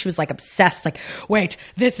because I think she was like obsessed. Like, wait,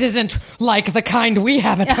 this isn't like the kind we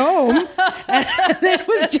have at home. And it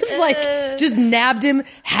was just like, just nabbed him,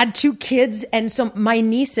 had 2 kids. And so my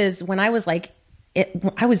nieces, when I was like,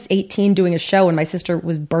 I was 18 doing a show and my sister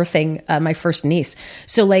was birthing my first niece.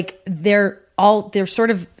 So like they're in their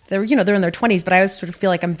 20s, but I always sort of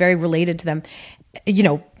feel like I'm very related to them, you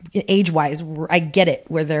know, age-wise. I get it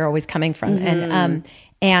where they're always coming from.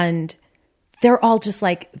 And they're all just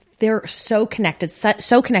like, they're so connected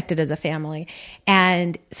as a family.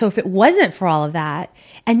 And so if it wasn't for all of that,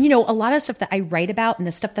 and you know, a lot of stuff that I write about and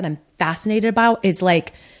the stuff that I'm fascinated about is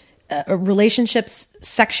like relationships,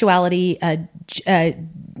 sexuality,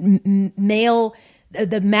 male,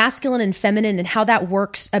 the masculine and feminine, and how that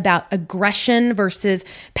works, about aggression versus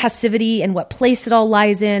passivity and what place it all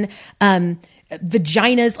lies in,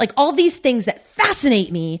 vaginas, like all these things that fascinate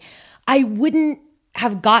me, I wouldn't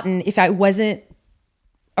have gotten if I wasn't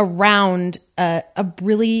around a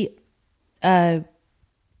really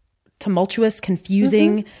tumultuous,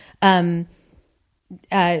 confusing, I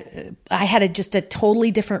had just a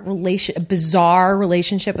totally different a bizarre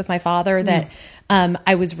relationship with my father that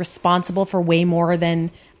I was responsible for way more than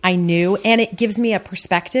I knew. And it gives me a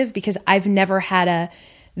perspective because I've never had a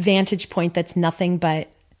vantage point that's nothing but,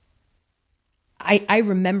 I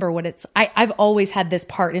remember what I've always had this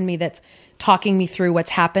part in me that's talking me through what's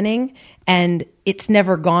happening, and it's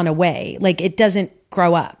never gone away. Like, it doesn't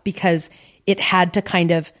grow up because it had to kind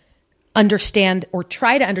of understand or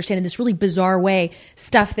try to understand in this really bizarre way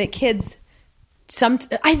stuff that kids,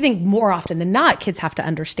 I think more often than not, kids have to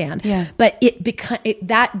understand. Yeah. But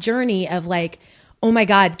that journey of like, oh my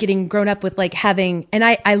God, getting grown up with like having, and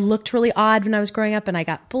I looked really odd when I was growing up and I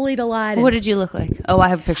got bullied a lot. What did you look like? Oh, I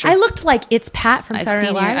have a picture. I looked like It's Pat from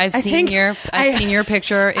Saturday Night Live. I've seen your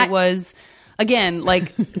picture. It was, again,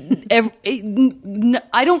 like,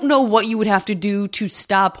 I don't know what you would have to do to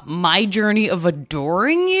stop my journey of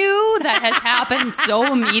adoring you that has happened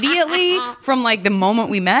so immediately from like the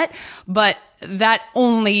moment we met, but that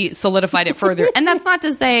only solidified it further. And that's not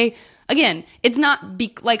to say, again, it's not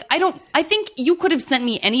I think you could have sent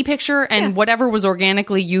me any picture and whatever was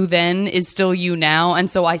organically you then is still you now.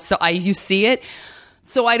 And so you see it.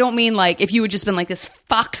 So I don't mean like if you had just been like this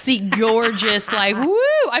foxy, gorgeous, like, woo,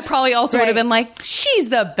 I probably also would have been like, she's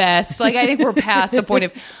the best. Like, I think we're past the point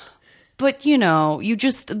of, but you know, you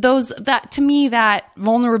just, that to me, that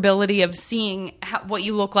vulnerability of seeing what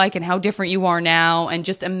you look like and how different you are now. And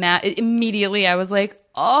just immediately I was like,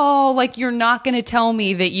 oh, like, you're not going to tell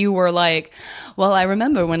me that you were like, well, I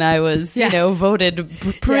remember when I was, you know, voted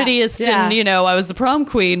prettiest and, you know, I was the prom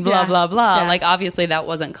queen, blah, blah, blah. Yeah. Like, obviously that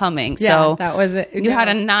wasn't coming. So that was it. You had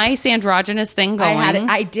a nice androgynous thing going.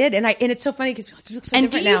 I did. And it's so funny because you look so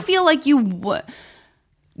different now. Do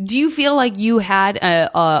you feel like you had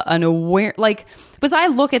an aware, like, because I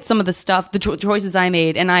look at some of the stuff, the choices I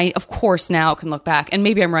made, and I, of course, now can look back, and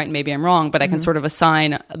maybe I'm right and maybe I'm wrong, but I can sort of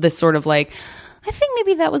assign this sort of like, I think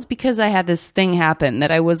maybe that was because I had this thing happen that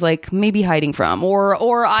I was like maybe hiding from,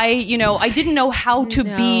 or I, you know, I didn't know how to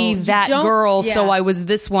be that girl, so I was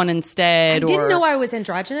this one instead. I didn't know I was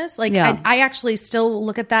androgynous. Like, I actually still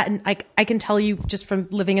look at that, and I can tell you just from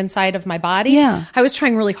living inside of my body, I was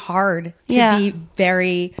trying really hard to be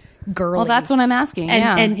very girly. Well, that's what I'm asking.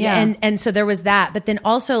 And so there was that, but then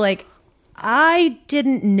also like, I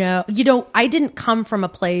didn't know, you know, I didn't come from a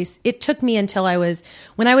place. It took me until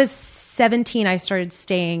when I was 17, I started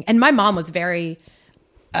staying, and my mom was very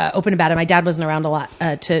open about it. My dad wasn't around a lot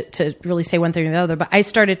to really say one thing or the other, but I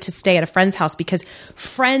started to stay at a friend's house because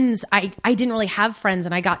friends, I didn't really have friends,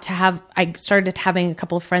 and I started having a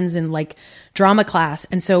couple of friends in like drama class.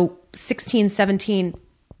 And so 16, 17,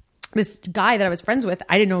 this guy that I was friends with,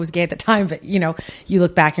 I didn't know he was gay at the time, but you know, you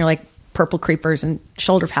look back and you're like, purple creepers and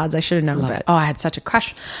shoulder pads. I should have known, but I had such a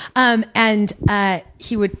crush. And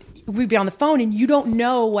we'd be on the phone, and I don't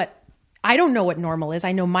know what normal is.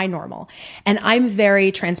 I know my normal, and I'm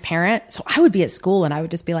very transparent. So I would be at school and I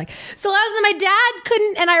would just be like, so last time my dad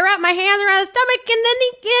couldn't, and I wrapped my hands around his stomach, and then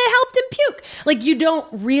it helped him puke. Like, you don't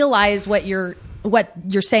realize what you're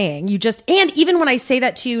saying. You just, and even when I say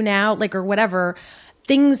that to you now, like, or whatever,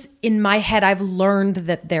 things in my head, I've learned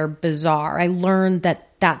that they're bizarre. I learned that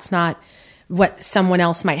that's not what someone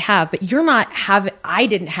else might have, but I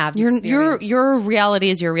didn't have the experience. Your reality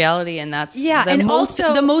is your reality, and that's and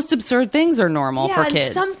the most absurd things are normal for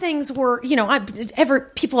kids. Some things were,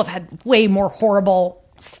 people have had way more horrible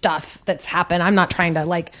stuff that's happened. I'm not trying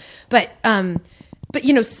to but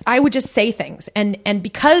I would just say things, and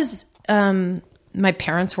because my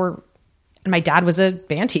parents were, and my dad was a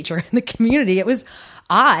band teacher in the community, it was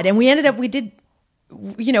odd, and we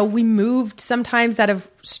moved sometimes out of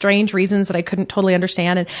strange reasons that I couldn't totally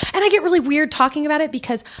understand. And I get really weird talking about it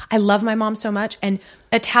because I love my mom so much. And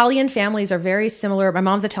Italian families are very similar. My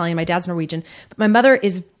mom's Italian, my dad's Norwegian, but my mother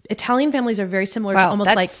is, Italian families are very similar to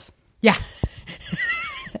almost yeah.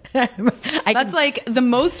 That's like the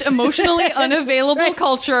most emotionally unavailable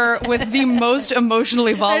culture with the most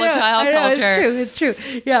emotionally volatile culture. It's true.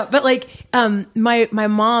 Yeah. But my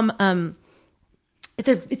mom,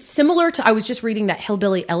 it's similar to, I was just reading that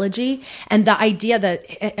Hillbilly Elegy, and the idea that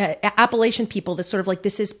Appalachian people, this sort of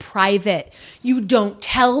this is private, you don't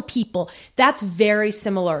tell people. That's very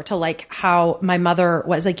similar to how my mother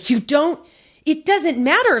was it doesn't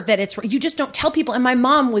matter that you just don't tell people. And my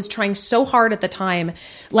mom was trying so hard at the time,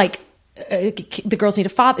 the girls need a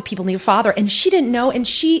father, people need a father. And she didn't know. And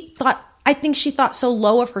I think she thought so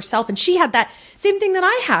low of herself, and she had that same thing that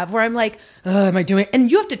I have, where I'm like, oh, am I doing it?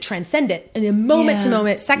 And you have to transcend it in a moment to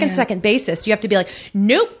moment, second basis. You have to be like,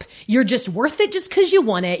 nope, you're just worth it just because you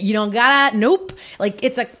want it. You don't gotta, nope. But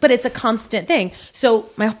it's a constant thing. So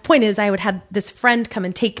my point is, I would have this friend come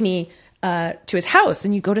and take me to his house,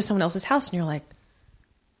 and you go to someone else's house and you're like,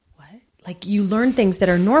 what? You learn things that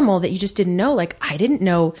are normal that you just didn't know. I didn't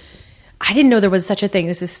know there was such a thing.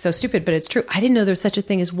 This is so stupid, but it's true. I didn't know there was such a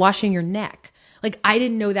thing as washing your neck. I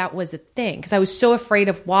didn't know that was a thing because I was so afraid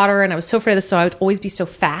of water, and I was so afraid of this. So I would always be so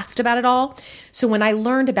fast about it all. So when I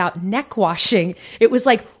learned about neck washing, it was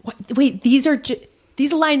what, wait, these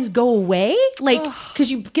lines go away?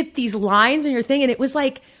 Because you get these lines in your thing, and it was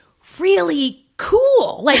really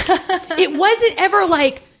cool. It wasn't ever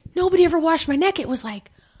nobody ever washed my neck. It was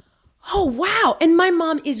oh, wow. And my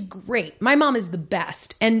mom is great. My mom is the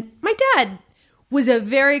best. And my dad was a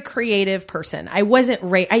very creative person. I wasn't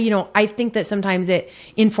I think that sometimes it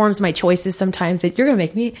informs my choices. Sometimes you're going to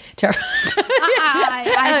make me terrible.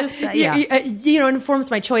 Informs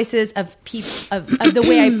my choices of the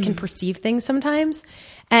way I can perceive things sometimes.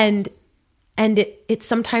 And it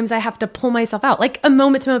sometimes I have to pull myself out, a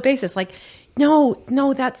moment to moment basis. No,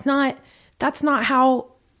 that's not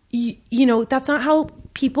how, that's not how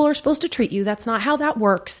people are supposed to treat you. That's not how that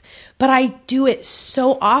works. But I do it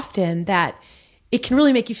so often that it can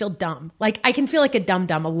really make you feel dumb. I can feel like a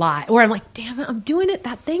dum-dum a lot, where I'm like, damn it, I'm doing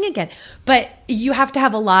that thing again. But you have to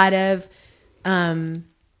have a lot of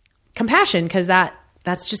compassion, because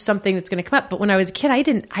that's just something that's going to come up. But when I was a kid, I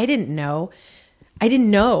didn't know. I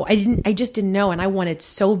just didn't know. And I wanted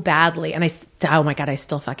so badly. And oh my God, I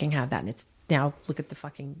still fucking have that. And it's now, look at the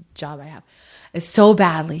fucking job I have. It's so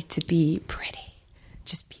badly to be pretty.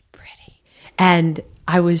 Just be pretty. And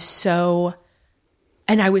I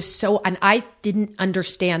didn't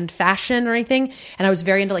understand fashion or anything. And I was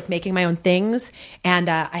very into making my own things. And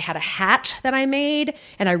I had a hat that I made,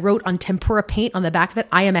 and I wrote on tempera paint on the back of it,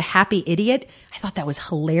 "I am a happy idiot." I thought that was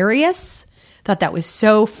hilarious. Thought that was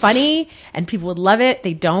so funny, and people would love it.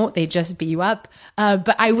 They don't. They just beat you up.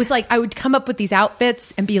 But I was I would come up with these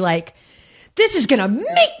outfits and be like, this is going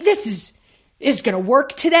to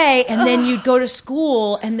work today. And then you'd go to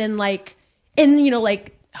school, and then oh my God,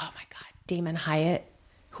 Damon Hyatt,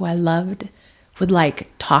 who I loved, would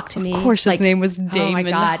talk to me. Of course, his name was Damon oh my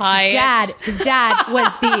God. Hyatt. His dad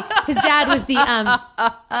was the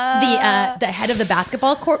head of the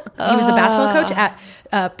basketball court. He was the basketball coach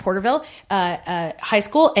at Porterville High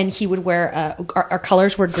School, and he would wear our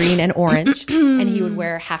colors were green and orange, and he would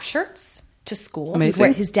wear half shirts to school.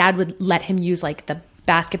 Amazing. His dad would let him use the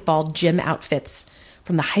basketball gym outfits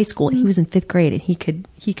from the high school. He was in 5th grade, and he could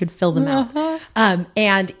fill them out.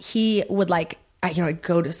 And he would I'd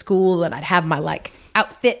go to school, and I'd have my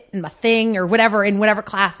outfit and my thing or whatever in whatever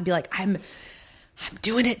class, and be like, I'm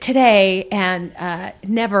doing it today, and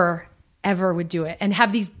never ever would do it, and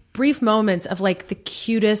have these brief moments of the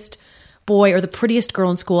cutest boy or the prettiest girl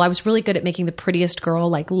in school. I was really good at making the prettiest girl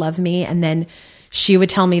love me, and then she would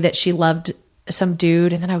tell me that she loved some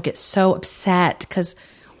dude, and then I would get so upset because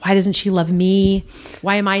why doesn't she love me?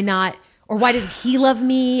 Why am I not? Or why doesn't he love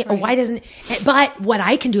me? Or why doesn't... But what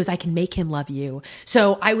I can do is I can make him love you.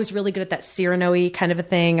 So I was really good at that Cyrano-y kind of a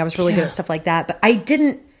thing. I was really good at stuff like that. But I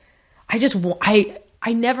didn't... I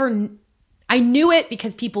never... I knew it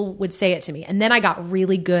because people would say it to me. And then I got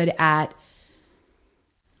really good at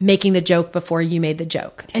making the joke before you made the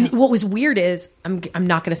joke. Yeah. And what was weird is I'm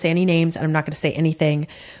not going to say any names and I'm not going to say anything,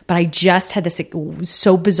 but I just had this, it was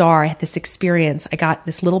so bizarre. I had this experience. I got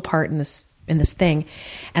this little part in this thing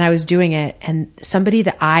and I was doing it, and somebody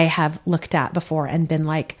that I have looked at before and been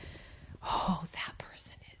like, oh, that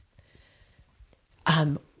person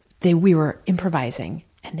is, we were improvising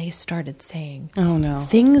and they started saying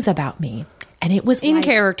things about me. And it was in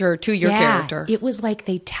character to your character. It was like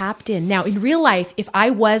they tapped in. Now, in real life, if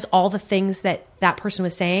I was all the things that person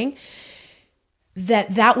was saying,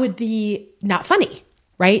 that would be not funny,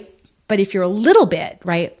 right? But if you're a little bit,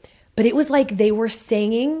 right? But it was like they were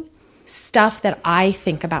saying stuff that I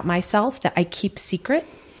think about myself that I keep secret.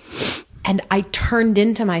 And I turned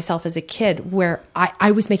into myself as a kid where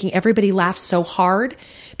I was making everybody laugh so hard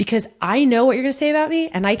because I know what you're going to say about me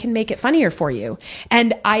and I can make it funnier for you.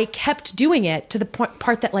 And I kept doing it to the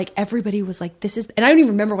part that like everybody was like, this is, and I don't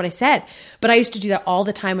even remember what I said, but I used to do that all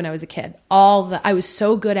the time when I was a kid. I was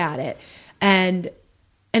so good at it. And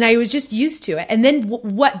I was just used to it. And then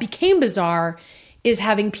what became bizarre is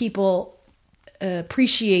having people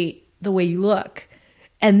appreciate the way you look.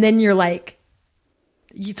 And then you're like,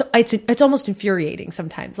 it's almost infuriating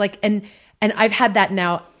sometimes. Like, and I've had that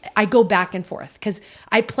now. I go back and forth because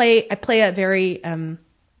I play a very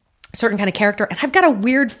certain kind of character, and I've got a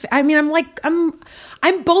weird. I mean,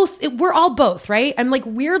 I'm both. We're all both, right? I'm like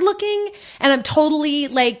weird looking, and I'm totally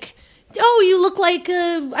like, oh, you look like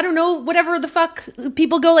I don't know, whatever the fuck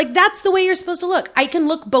people go like. That's the way you're supposed to look. I can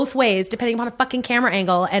look both ways depending upon a fucking camera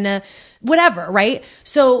angle and whatever, right?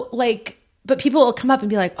 So like. But people will come up and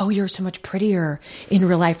be like, oh, you're so much prettier in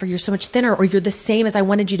real life, or you're so much thinner, or you're the same as I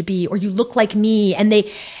wanted you to be, or you look like me. And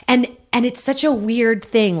it's such a weird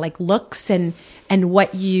thing, like looks and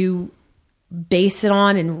what you base it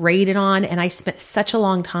on and rate it on. And I spent such a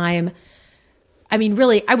long time. I mean,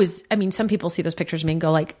 really, some people see those pictures of me and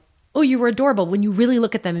go like, oh, you were adorable. When you really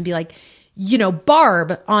look at them and be like, you know,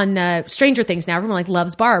 Barb on Stranger Things now, everyone like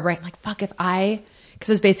loves Barb, right? I'm like, fuck, because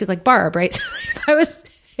it's basically like Barb, right?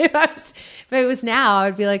 If it was now, I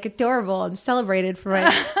would be like adorable and celebrated for my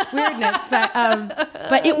weirdness.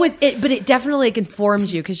 But it definitely like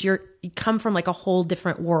informs you because you come from like a whole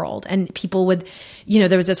different world, and people would, you know,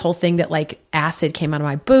 there was this whole thing that like acid came out of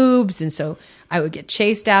my boobs, and so I would get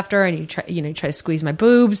chased after, and you try to squeeze my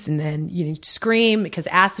boobs, and then you scream because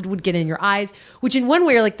acid would get in your eyes. Which in one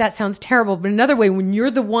way you're like, that sounds terrible, but another way, when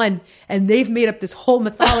you're the one and they've made up this whole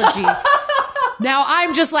mythology. Now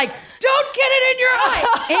I'm just like, don't get it in your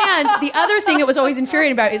eye. And the other thing that was always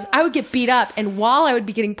infuriating about it is I would get beat up, and while I would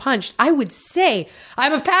be getting punched, I would say,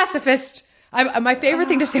 I'm a pacifist. My favorite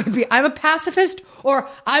thing to say would be, I'm a pacifist, or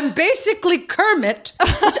I'm basically Kermit,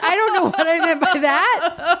 which I don't know what I meant by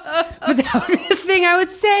that, but that would be the thing I would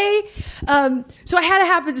say. So I had it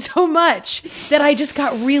happen so much that I just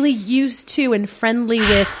got really used to and friendly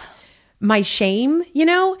with my shame, you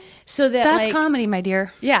know? So that's like, comedy, my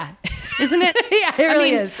dear. Yeah. Isn't it? Yeah, it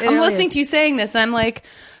really is. I'm listening to you saying this. I'm like,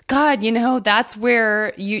 God, you know, that's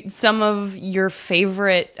where some of your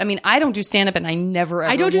favorite. I mean, I don't do stand up, and I never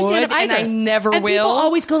ever. I don't do stand up either, and I never will. People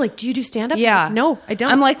always go like, "Do you do stand up?" Yeah, like, no, I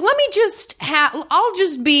don't. I'm like, let me just I'll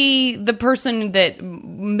just be the person that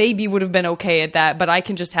maybe would have been okay at that, but I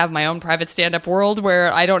can just have my own private stand up world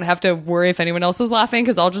where I don't have to worry if anyone else is laughing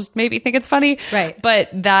because I'll just maybe think it's funny. Right. But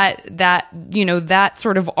that you know, that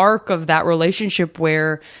sort of arc of that relationship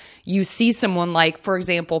where you see someone like, for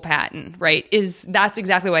example, Patton, right? That's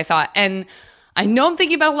exactly what I thought. And I know I'm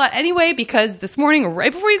thinking about it a lot anyway, because this morning,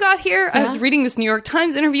 right before you got here, I was reading this New York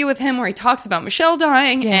Times interview with him where he talks about Michelle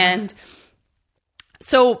dying. Yeah. And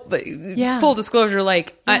so, full disclosure,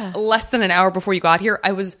 like less than an hour before you got here,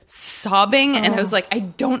 I was sobbing and I was like, I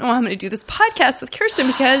don't know how I'm going to do this podcast with Kirsten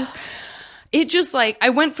because it just like, I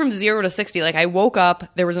went from 0 to 60. Like I woke up,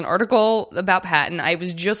 there was an article about Patton. I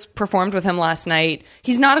was just performed with him last night.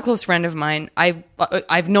 He's not a close friend of mine.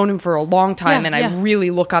 I've known him for a long time and I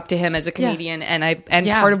really look up to him as a comedian. And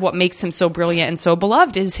part of what makes him so brilliant and so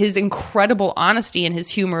beloved is his incredible honesty and his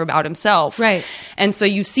humor about himself. Right. And so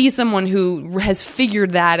you see someone who has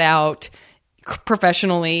figured that out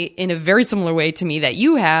professionally in a very similar way to me that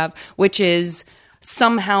you have, which is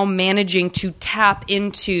somehow managing to tap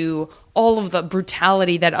into all of the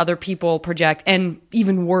brutality that other people project, and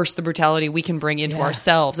even worse, the brutality we can bring into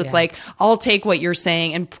ourselves. It's like, I'll take what you're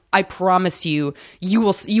saying, and I promise you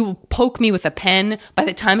will poke me with a pen. By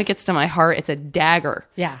the time it gets to my heart, it's a dagger.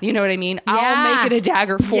 Yeah. You know what I mean? Yeah. I'll make it a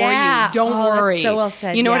dagger for you. Don't worry. That's so well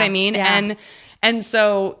said. You know what I mean? Yeah.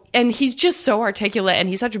 And he's just so articulate, and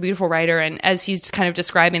he's such a beautiful writer. And as he's kind of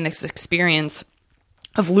describing this experience,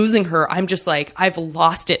 of losing her, I'm just like, I've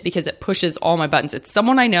lost it because it pushes all my buttons. It's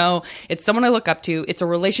someone I know. It's someone I look up to. It's a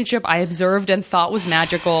relationship I observed and thought was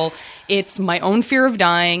magical. It's my own fear of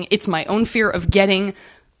dying. It's my own fear of getting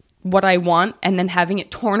what I want and then having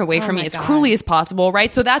it torn away from me as cruelly as possible,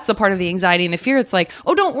 right? So that's the part of the anxiety and the fear. It's like,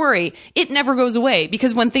 oh, don't worry. It never goes away,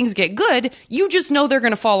 because when things get good, you just know they're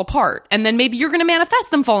going to fall apart. And then maybe you're going to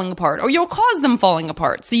manifest them falling apart, or you'll cause them falling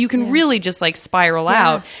apart. So you can really just like spiral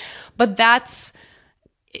out. But that's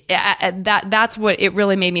what it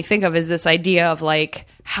really made me think of, is this idea of like,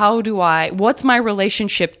 what's my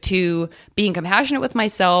relationship to being compassionate with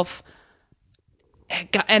myself?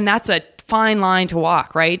 And that's a fine line to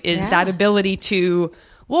walk, right? Is that ability to,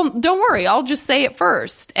 well, don't worry, I'll just say it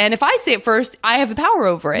first. And if I say it first, I have the power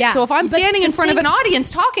over it. Yeah. So if I'm standing in front of an audience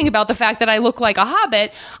talking about the fact that I look like a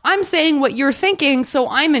hobbit, I'm saying what you're thinking, so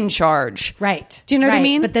I'm in charge. Right. Do you know what I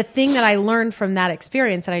mean? But the thing that I learned from that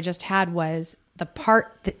experience that I just had was the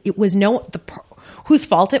part that it was whose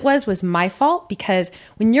fault it was my fault, because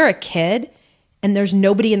when you're a kid and there's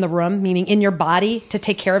nobody in the room, meaning in your body, to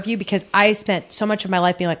take care of you, because I spent so much of my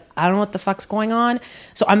life being like, I don't know what the fuck's going on,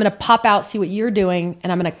 so I'm going to pop out, see what you're doing,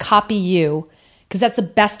 and I'm going to copy you, because that's the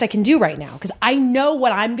best I can do right now, because I know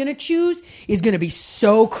what I'm going to choose is going to be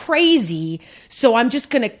so crazy, so I'm just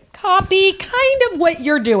going to copy kind of what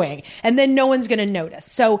you're doing, and then no one's going to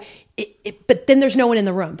notice. So, but then there's no one in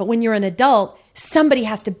the room. But when you're an adult, somebody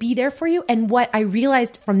has to be there for you. And what I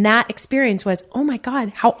realized from that experience was, oh my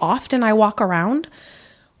God, how often I walk around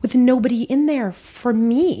with nobody in there for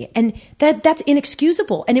me. And that's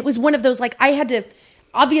inexcusable. And it was one of those, like,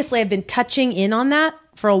 obviously I've been touching in on that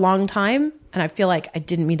for a long time. And I feel like I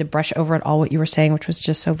didn't mean to brush over at all what you were saying, which was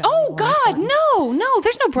just so valuable. Oh God, no,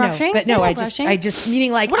 there's no brushing. I just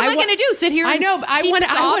meaning like, what am I going to do? Sit here? I know, but I want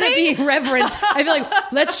to be reverent. I feel like,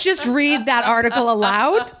 let's just read that article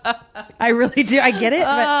aloud. I really do. I get it.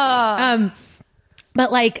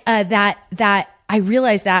 But like that I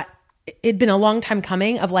realized that it'd been a long time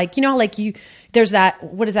coming, of like, you know, like there's that,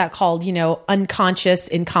 what is that called? You know, unconscious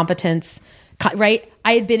incompetence, right?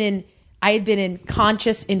 I had been in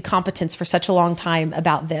conscious incompetence for such a long time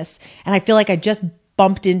about this. And I feel like I just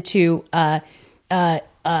bumped into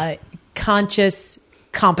conscious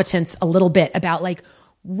competence a little bit about like,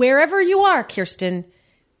 wherever you are, Kirsten,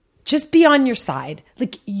 just be on your side.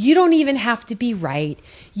 Like, you don't even have to be right.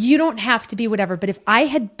 You don't have to be whatever. But if I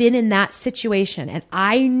had been in that situation and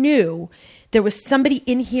I knew there was somebody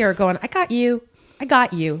in here going, I got you.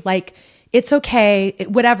 Like, it's okay,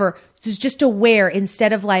 whatever. Who's just aware,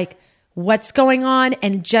 instead of like, what's going on,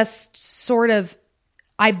 and just sort of,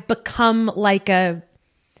 I become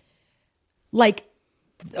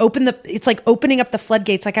it's like opening up the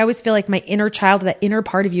floodgates. Like, I always feel like my inner child, that inner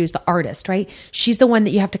part of you, is the artist, right? She's the one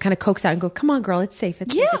that you have to kind of coax out and go, come on, girl, it's safe.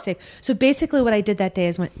 It's safe. So basically what I did that day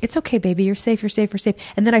is went, it's okay, baby. You're safe.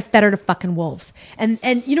 And then I fed her to fucking wolves. And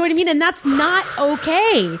you know what I mean? And that's not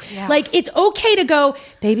okay. Yeah. Like, it's okay to go,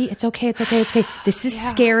 baby, it's okay. This is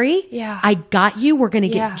scary. Yeah. I got you. We're going to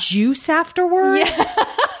get juice afterwards. Yeah.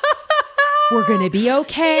 We're going to be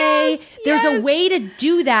okay. There's a way to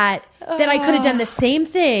do that I could have done the same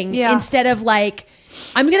thing instead of like,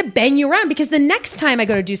 I'm going to bang you around, because the next time I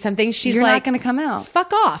go to do something, you're not going to come out.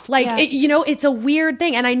 Fuck off. Like, it's a weird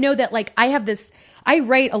thing. And I know that like I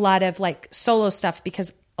write a lot of like solo stuff,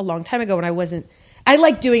 because a long time ago when I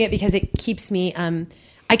like doing it because it keeps me,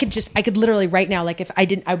 I could literally right now, like if I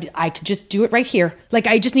didn't, I could just do it right here. Like,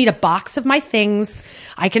 I just need a box of my things.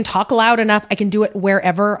 I can talk loud enough. I can do it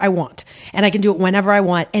wherever I want, and I can do it whenever I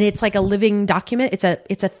want. And it's like a living document.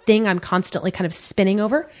 It's a thing I'm constantly kind of spinning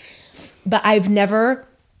over. But I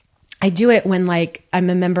do it when like I'm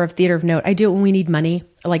a member of Theater of Note. I do it when we need money.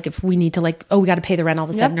 Like if we need to like, we got to pay the rent all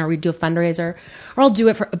of a sudden, or we do a fundraiser, or I'll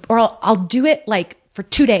do it like for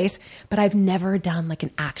 2 days, but I've never done like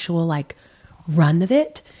an actual like run of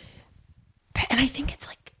it. And I think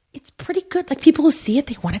it's pretty good. Like, people who see it,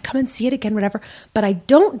 they want to come and see it again, whatever. But I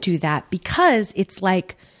don't do that because it's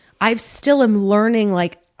like, I still am learning,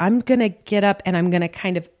 like, I'm going to get up and I'm going to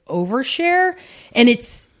kind of overshare. And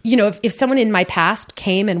it's, you know, if someone in my past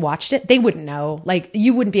came and watched it, they wouldn't know. Like,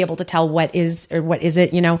 you wouldn't be able to tell what is or what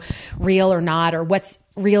isn't, you know, real or not, or what's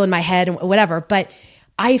real in my head and whatever. But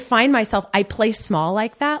I find myself, I play small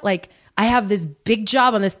like that. Like, I have this big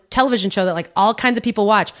job on this television show that like all kinds of people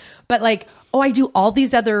watch, but like, oh, I do all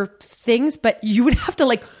these other things, but you would have to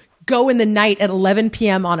like go in the night at 11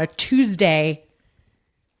 p.m. on a Tuesday,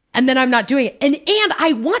 and then I'm not doing it. And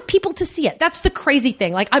I want people to see it. That's the crazy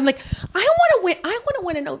thing. Like, I'm like, I want to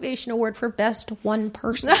win an Ovation Award for best one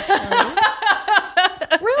person. Real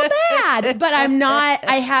bad. But I'm not,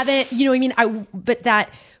 I haven't, you know what I mean? But that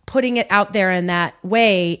putting it out there in that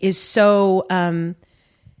way is so,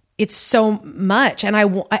 it's so much. And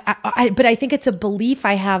but I think it's a belief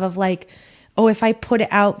I have of like, oh, if I put it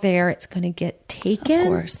out there, it's going to get taken. Of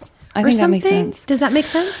course. I think that makes sense. Does that make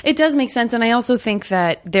sense? It does make sense. And I also think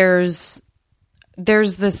that there's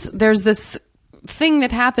this thing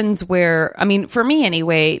that happens where, I mean, for me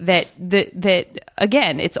anyway, that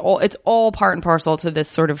again, it's all part and parcel to this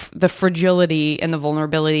sort of the fragility and the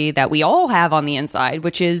vulnerability that we all have on the inside,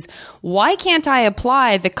 which is, why can't I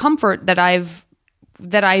apply the comfort that I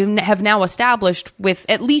have now established with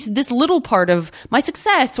at least this little part of my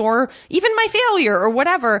success or even my failure or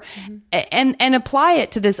whatever, and apply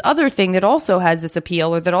it to this other thing that also has this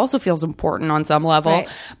appeal or that also feels important on some level. Right.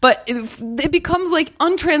 But it becomes like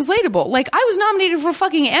untranslatable. Like, I was nominated for a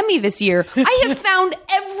fucking Emmy this year. I have found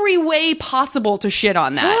every way possible to shit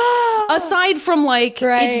on that. Aside from like,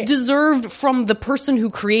 it's deserved from the person who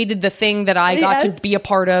created the thing that I got to be a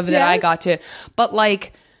part of, that I got to, but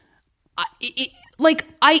like,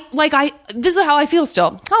 this is how I feel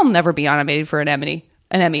still. I'll never be nominated for an Emmy.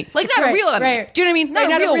 Like, not a real Emmy. Right. Do you know what I mean?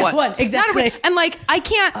 Not a real one. Exactly. And like, I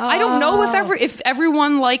can't, I don't know if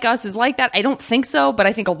everyone like us is like that. I don't think so, but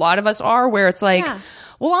I think a lot of us are, where it's like,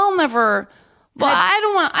 well, I'll never... Well, I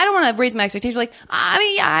don't want to raise my expectations. Like, I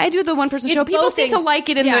mean, yeah, I do the one person show. People seem to like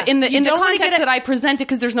it in the context that I present it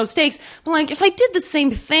because there's no stakes. But like, if I did the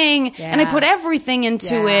same thing and I put everything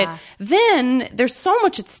into it, then there's so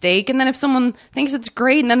much at stake. And then if someone thinks it's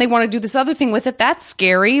great and then they want to do this other thing with it, that's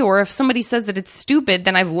scary. Or if somebody says that it's stupid,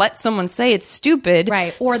 then I've let someone say it's stupid.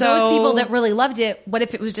 Right. Or those people that really loved it, what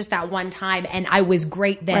if it was just that one time and I was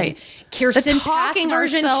great then? Right. Kirsten, the talking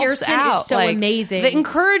version, Kirsten out, is so amazing. The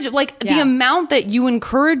encourage, like the amount that you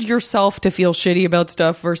encourage yourself to feel shitty about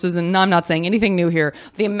stuff versus, and I'm not saying anything new here,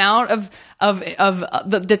 the amount of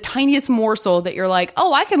the tiniest morsel that you're like,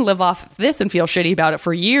 oh, I can live off this and feel shitty about it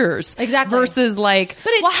for years. Exactly. Versus like,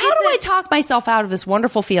 well, how do I talk myself out of this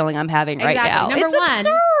wonderful feeling I'm having right now? It's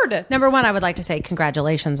absurd. Number one, I would like to say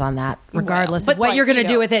congratulations on that, regardless of what you're going to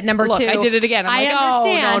do with it. Number two, I did it again.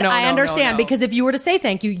 I understand because if you were to say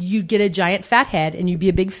thank you, you'd get a giant fat head and you'd be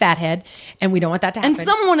a big fat head, and we don't want that to happen. And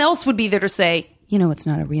someone else would be there to say, you know, it's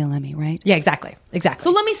not a real Emmy, right? Yeah, exactly.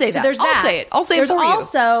 So let me say that. There's I'll say it. I'll say there's it for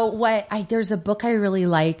also you. There's a book I really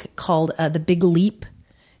like called The Big Leap.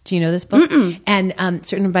 Do you know this book? Mm-mm. And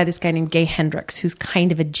it's written by this guy named Gay Hendricks, who's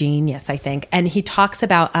kind of a genius, I think. And he talks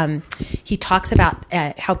about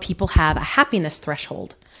how people have a happiness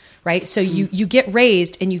threshold, right? So you get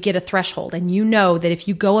raised and you get a threshold, and you know that if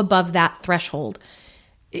you go above that threshold,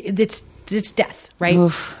 it's death, right?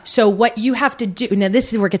 Oof. So what you have to do, now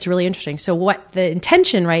this is where it gets really interesting. So what the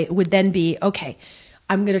intention, right, would then be, okay,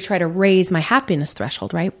 I'm going to try to raise my happiness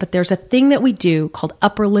threshold, right? But there's a thing that we do called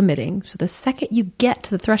upper limiting. So the second you get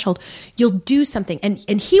to the threshold, you'll do something. And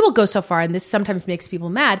he will go so far, and this sometimes makes people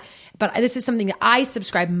mad, but this is something that I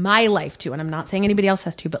subscribe my life to, and I'm not saying anybody else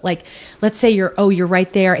has to, but like, let's say you're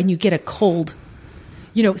right there and you get a cold.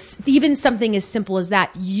 You know, even something as simple as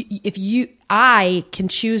that, I can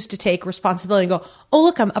choose to take responsibility and go, oh,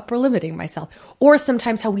 look, I'm upper limiting myself. Or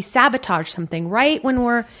sometimes how we sabotage something, right?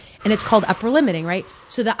 And it's called upper limiting, right?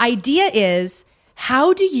 So the idea is,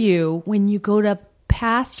 how do you, when you go to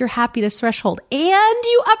pass your happiness threshold and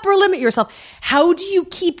you upper limit yourself, how do you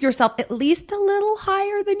keep yourself at least a little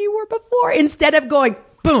higher than you were before, instead of going,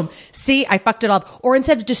 boom, see, I fucked it up. Or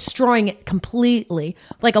instead of destroying it completely,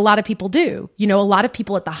 like a lot of people do. You know, a lot of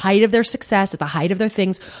people at the height of their success, at the height of their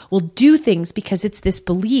things, will do things because it's this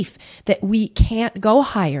belief that we can't go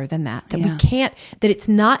higher than that, we can't, that it's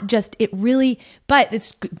not just, but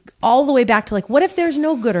it's all the way back to like, what if there's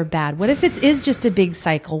no good or bad? What if it is just a big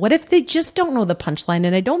cycle? What if they just don't know the punchline?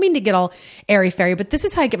 And I don't mean to get all airy-fairy, but this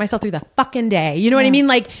is how I get myself through the fucking day. You know what I mean?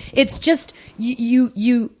 Like, it's just, you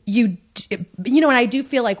know, and I do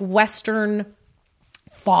feel like Western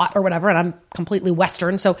thought or whatever, and I'm completely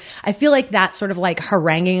Western, so I feel like that sort of like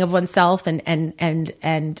haranguing of oneself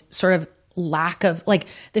and sort of lack of like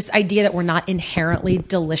this idea that we're not inherently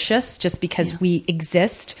delicious just because we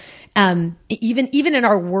exist, even in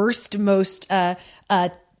our worst, most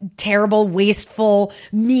terrible, wasteful,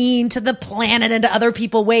 mean to the planet and to other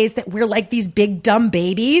people ways, that we're like these big dumb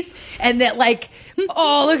babies, and that like,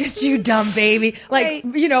 oh, look at you, dumb baby. Like,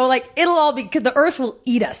 you know, like it'll all be, cause the earth will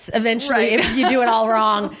eat us eventually if you do it all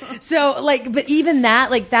wrong. So like, but even that,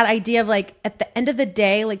 like that idea of like, at the end of the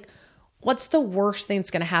day, like what's the worst thing that's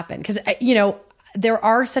going to happen? Cause you know, there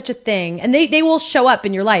are such a thing, and they will show up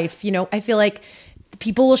in your life. You know, I feel like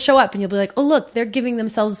people will show up and you'll be like, oh, look, they're giving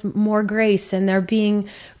themselves more grace and they're being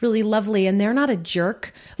really lovely and they're not a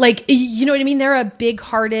jerk. Like, you know what I mean? They're a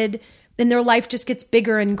big-hearted their life just gets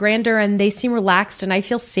bigger and grander, and they seem relaxed, and I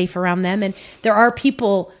feel safe around them. And there are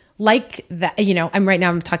people like that,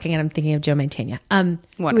 I'm talking and I'm thinking of Joe Mantegna,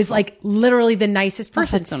 who is like literally the nicest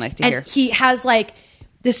person. That's so nice to hear. He has like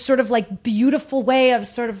this sort of like beautiful way of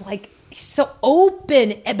sort of like, he's so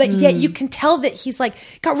open, but yet you can tell that he's like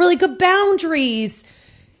got really good boundaries.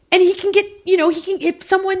 And he can get, if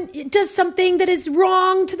someone does something that is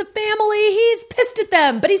wrong to the family, he's pissed at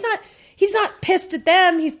them, but he's not pissed at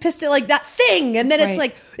them. He's pissed at like that thing. And then it's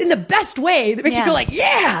like in the best way that makes you go like,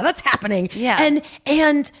 yeah, that's happening. Yeah.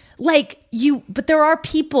 And like but there are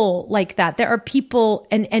people like that. There are people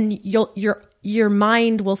and your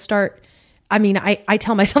mind will start. I mean, I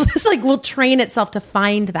tell myself this, like, will train itself to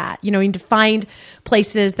find that, and to find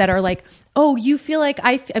places that are like, oh, you feel like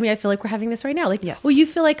I feel like we're having this right now. Like, yes. Oh, you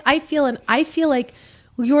feel like I feel, and I feel like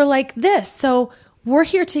you're like this. So we're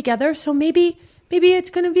here together. So maybe it's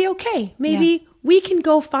going to be okay. Maybe we can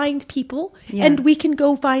go find people and we can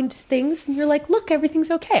go find things. And you're like, look, everything's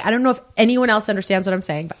okay. I don't know if anyone else understands what I'm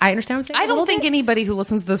saying, but I understand what I'm saying. I don't think anybody who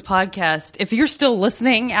listens to this podcast, if you're still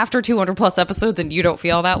listening after 200 plus episodes and you don't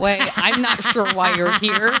feel that way, I'm not sure why you're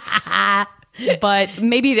here. But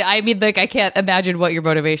maybe, I can't imagine what your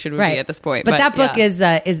motivation would be at this point. But that book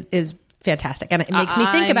is fantastic, and it makes me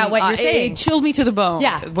think about what you're saying. It chilled me to the bone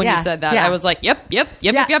when you said that. I was like, yep.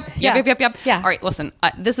 All right, listen,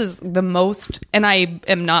 this is the most, and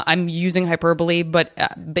I'm using hyperbole, but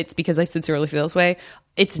it's because I sincerely feel this way.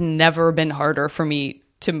 It's never been harder for me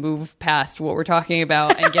to move past what we're talking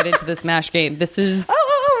about and get into this MASH game. This is,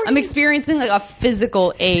 I'm experiencing like a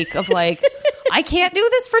physical ache of like, I can't do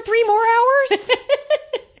this for 3 more hours.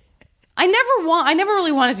 I never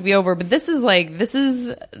really want it to be over, but this is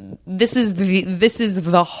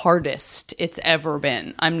the hardest it's ever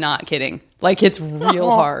been. I'm not kidding. Like, it's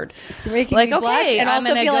real hard. You're making me blush, and I'm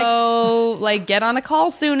also gonna go like get on a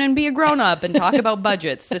call soon and be a grown up and talk about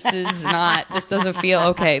budgets. This doesn't feel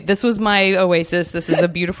okay. This was my oasis. This is a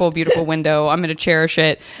beautiful, beautiful window. I'm gonna cherish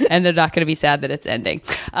it, and I'm not gonna be sad that it's ending.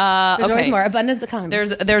 There's always more abundance economy.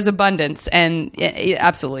 There's abundance, and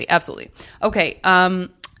absolutely. Okay.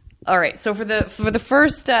 All right, so for the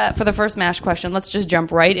first MASH question, let's just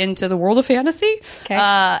jump right into the world of fantasy.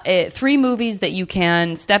 Okay. 3 movies that you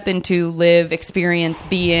can step into, live, experience,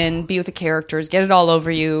 be with the characters, get it all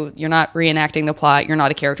over you. You're not reenacting the plot. You're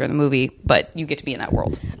not a character in the movie, but you get to be in that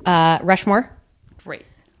world. Rushmore. Great.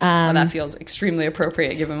 Well, that feels extremely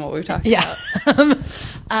appropriate given what we've talked about.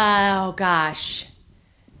 Oh gosh,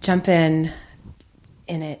 jump in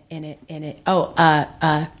it.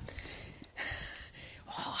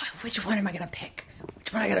 Which one am I going to pick?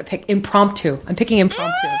 Impromptu. I'm picking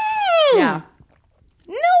Impromptu. Yeah.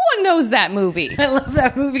 No one knows that movie. I love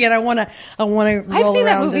that movie, and I want to roll I've seen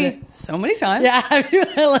that around in movie it. so many times. Yeah,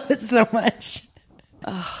 I love it so much.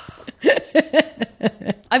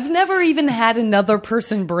 I've never even had another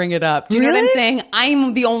person bring it up. Do you know what I'm saying?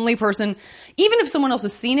 I'm the only person. Even if someone else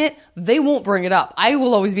has seen it, they won't bring it up. I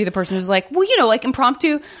will always be the person who's like, well, like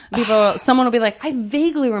Impromptu. Someone will be like, I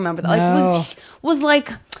vaguely remember that. Like, was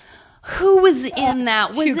like, who was in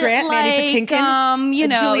that? Was Hugh Grant, Mandy Patinkin,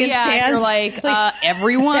 Julian Sands, you're like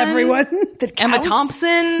everyone, Emma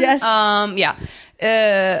Thompson, yes,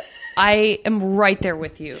 I am right there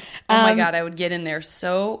with you. Oh my God, I would get in there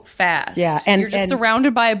so fast. Yeah, and you're just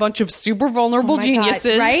surrounded by a bunch of super vulnerable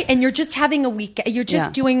geniuses, right? And you're just having a weekend. You're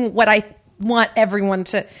just doing what I want everyone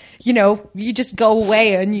to, you just go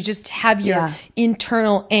away and you just have your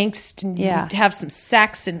internal angst and you have some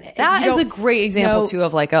sex, and that is a great example too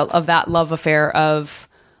of like of that love affair of,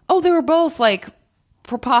 they were both like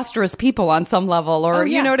preposterous people on some level, or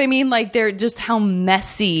you know what I mean? Like, they're just how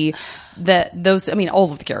messy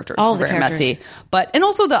all of the characters were very messy, and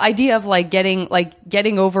also the idea of like getting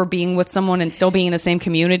over being with someone and still being in the same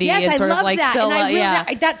community. Yes, and I sort love of like that. still,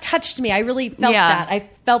 And that touched me. I really felt that. I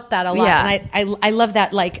felt that a lot. Yeah. And I love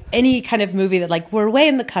that, like any kind of movie that like, we're away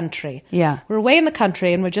in the country. Yeah. We're away in the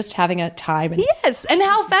country and we're just having a time. And yes. And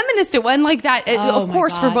how feminist it was. And like that, of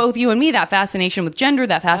course, for both you and me, that fascination with gender,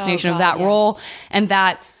 that fascination of that role, and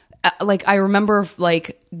that, like, I remember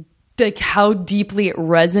like how deeply it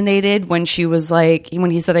resonated when she was like,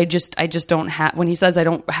 when he said, I just don't have, when he says, I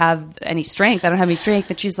don't have any strength,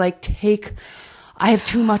 that she's like, I have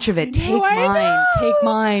too much of it. Take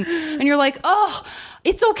mine. And you're like, oh,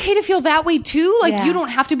 it's okay to feel that way too. Like, you don't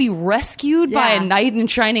have to be rescued by a knight in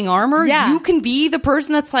shining armor. Yeah. You can be the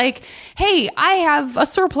person that's like, hey, I have a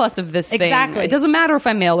surplus of this thing. It doesn't matter if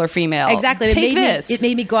I'm male or female. Exactly. It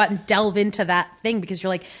made me go out and delve into that thing, because you're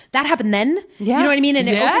like, that happened then? Yeah. You know what I mean? And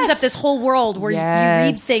it opens up this whole world where you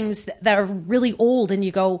read things that are really old and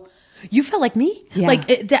you go, You felt like me? Yeah.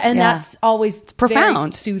 Like, that's always profound,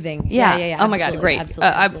 very soothing. Yeah. Oh my God, Absolutely, great.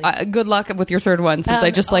 Absolutely. Good luck with your third one, since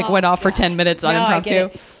I just went off for 10 minutes on impromptu.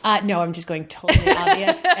 No, I'm just going totally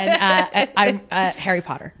obvious. And I'm Harry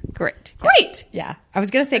Potter. Great. Yeah. I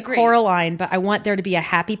was going to say Coraline, but I want there to be a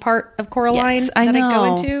happy part of Coraline I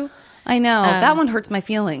go into. I know. That one hurts my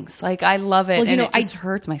feelings. Like, I love it, and it just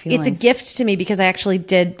hurts my feelings. It's a gift to me because I actually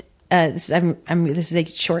did. This is a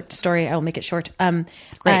short story. I will make it short.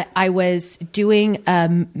 I was doing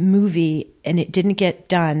a movie and it didn't get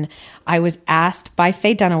done. I was asked by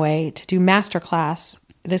Faye Dunaway to do masterclass.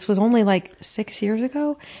 This was only like 6 years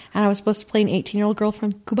ago, and I was supposed to play an 18-year-old girl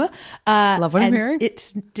from Cuba. Love what I'm hearing.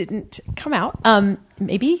 It didn't come out.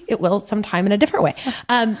 Maybe it will sometime in a different way.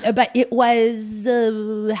 But it was,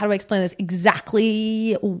 how do I explain this?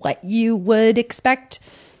 Exactly what you would expect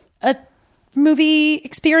a movie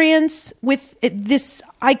experience with this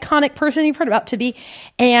iconic person you've heard about to be.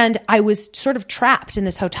 And I was sort of trapped in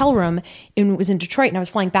this hotel room, and it was in Detroit, and I was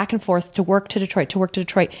flying back and forth to work to Detroit.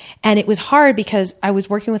 And it was hard because I was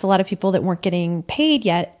working with a lot of people that weren't getting paid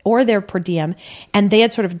yet or their per diem, and they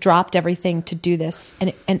had sort of dropped everything to do this.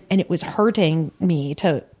 And it was hurting me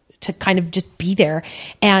to kind of just be there.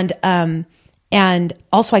 And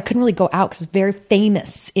also I couldn't really go out because I was very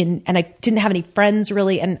famous and I didn't have any friends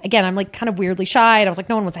really. And again, I'm like kind of weirdly shy, and I was like,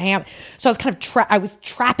 no one wants to hang out. So I was kind of I was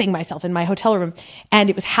trapping myself in my hotel room, and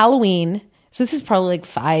it was Halloween. So this is probably like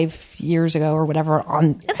 5 years ago or whatever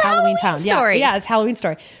on Halloween Town. Story. Yeah, it's Halloween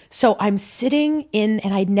Story. So I'm sitting in,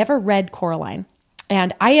 and I'd never read Coraline.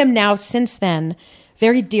 And I am now since then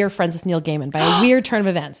very dear friends with Neil Gaiman by a weird turn of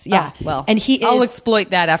events. Yeah. Well, and I'll exploit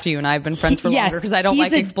that after you and I have been friends for longer, because I don't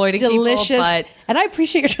like exploiting people. But and I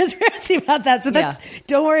appreciate your transparency about that. So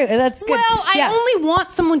don't worry, that's good. Well, I only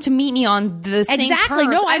want someone to meet me on the same terms.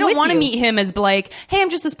 No, I don't want to meet him as like, hey, I'm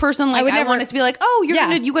just this person. Like, I want it to be like, oh, you guys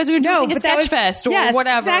are going to do a Sketch Fest or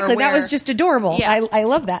whatever. Exactly, that was just adorable. Yeah. I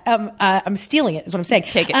love that. I'm stealing it, is what I'm saying.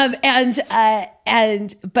 Take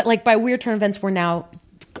it. But like by weird turn of events, we're now.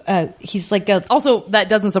 He's like also that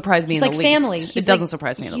doesn't surprise me in the least. Family. It doesn't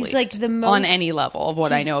surprise me in the least. He's like the most on any level of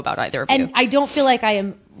what I know about either of you. And I don't feel like I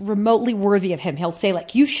am remotely worthy of him. He'll say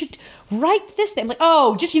like, you should write this thing. I'm like,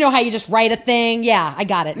 oh, just, how you just write a thing. Yeah, I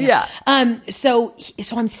got it. Yeah. So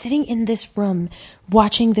I'm sitting in this room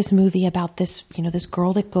watching this movie about this, this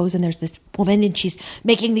girl that goes, and there's this woman, and she's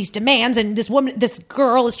making these demands, and this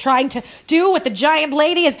girl is trying to do what the giant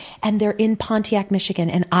lady is, and they're in Pontiac, Michigan,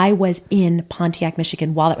 and I was in Pontiac,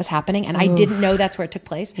 Michigan while that was happening, and I didn't know that's where it took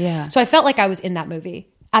place. Yeah. So I felt like I was in that movie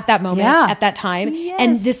at that moment, at that time. Yes.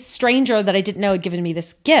 And this stranger that I didn't know had given me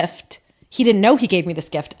this gift. He didn't know he gave me this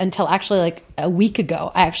gift until actually like a week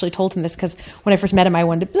ago. I actually told him this because when I first met him, I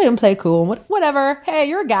wanted to play cool. Whatever. Hey,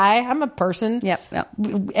 you're a guy. I'm a person. Yep.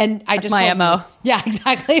 And I That's just my MO. Yeah,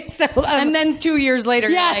 exactly. So and then 2 years later,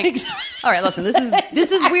 you're like, exactly. All right, listen,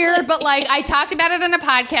 this is weird, but like I talked about it on a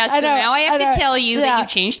podcast, so now I have to tell you that you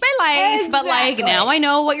changed my life. Exactly. But like now I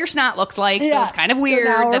know what your snot looks like, so it's kind of weird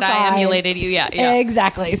that I emulated you. Yeah.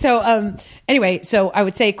 Exactly. So anyway, so I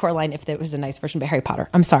would say Coraline if it was a nice version by Harry Potter.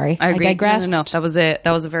 I'm sorry. I agree. I digressed. No, that was it.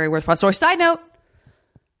 That was a very worthwhile story. Side note.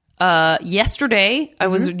 Yesterday, I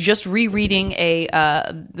was just rereading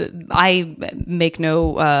I make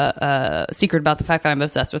no secret about the fact that I'm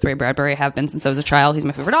obsessed with Ray Bradbury. I have been since I was a child. He's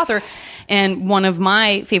my favorite author. And one of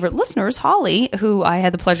my favorite listeners, Holly, who I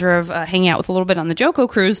had the pleasure of hanging out with a little bit on the Joko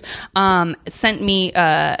cruise, sent me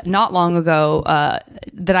not long ago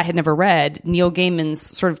that I had never read, Neil Gaiman's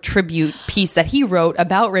sort of tribute piece that he wrote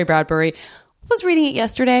about Ray Bradbury. I was reading it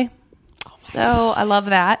yesterday. So I love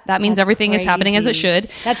that. That means everything is happening as it should.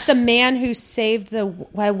 That's the man who saved the.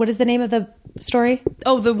 What is the name of the story?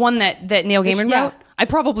 Oh, the one that Neil Gaiman wrote. I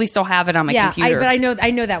probably still have it on my computer. But I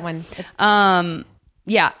know that one.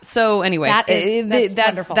 Yeah. So anyway, that's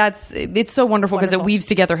wonderful. It's so wonderful because it weaves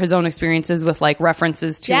together his own experiences with like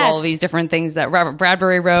references to all of these different things that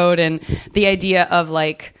Bradbury wrote, and the idea of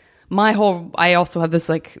like. I also have this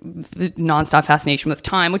like nonstop fascination with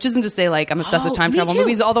time, which isn't to say like I'm obsessed with time travel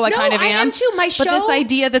movies, although I kind of am. I am too. But this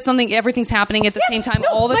idea that everything's happening at the same time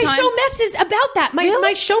all the time. My show messes about that.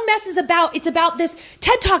 My show messes it's about this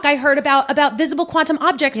TED Talk I heard about visible quantum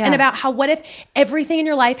objects and about how what if everything in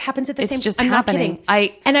your life happens at the same time. It's just I'm happening. Not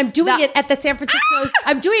kidding. And I'm doing it at the San Francisco.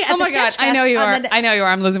 I'm doing it at the Sketch Fest. I know you are. I know you are.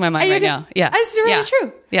 I'm losing my mind right now. Yeah. That's really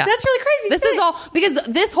true. Yeah. That's really crazy. This is all because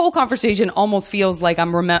this whole conversation almost feels like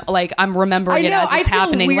I'm remembering it as it's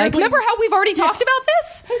happening. Weirdly, like, remember how we've already talked about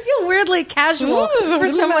this? I feel weirdly casual for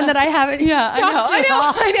someone that I haven't talked to.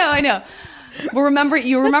 I know. Well,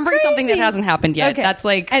 you're remembering something that hasn't happened yet. Okay. That's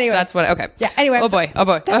like, anyway. that's what, okay. Yeah, anyway. Oh boy.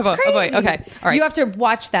 That's crazy. Okay. All right. You have to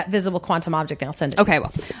watch that visible quantum object and I'll send it to Okay, you.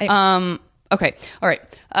 well. Anyway. Okay. All right.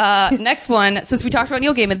 Next one, since we talked about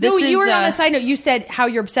Neil Gaiman, this is... you were on a side note. You said how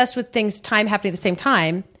you're obsessed with things, time happening at the same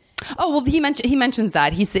time. Oh, well, he mentions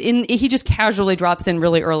that. He just casually drops in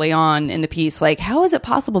really early on in the piece, like, how is it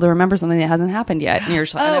possible to remember something that hasn't happened yet? And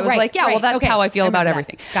I was like, yeah, well, that's how I feel about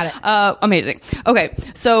everything. Got it. Amazing. Okay.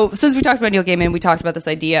 So since we talked about Neil Gaiman, we talked about this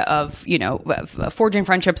idea of, forging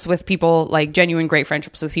friendships with people, like genuine great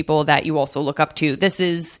friendships with people that you also look up to. This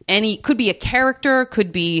is could be a character,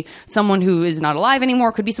 could be someone who is not alive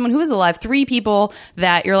anymore, could be someone who is alive. 3 people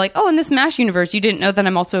that you're like, oh, in this MASH universe, you didn't know that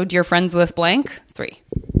I'm also dear friends with blank. 3.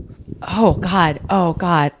 Oh God. Oh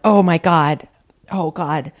God. Oh my God. Oh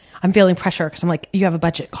God. I'm feeling pressure because I'm like, you have a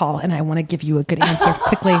budget call and I want to give you a good answer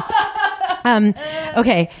quickly.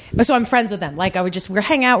 Okay. So I'm friends with them. Like we're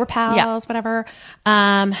hang out, we're pals, whatever.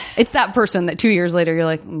 It's that person that 2 years later you're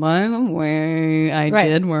like, by the way, I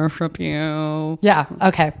did worship you. Yeah.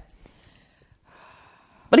 Okay.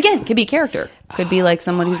 But again, it could be a character. Could be like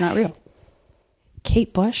someone who's not real.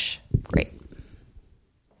 Kate Bush. Great.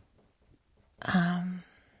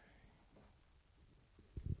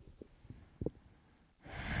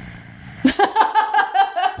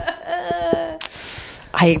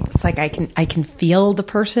 It's like I can feel the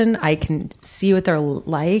person, I can see what they're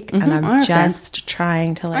like, and I'm just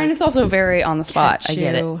trying to and it's also very on the spot. I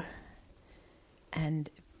get it. And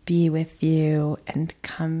be with you and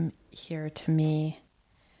come here to me.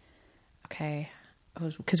 Okay,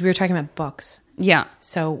 because we were talking about books. Yeah.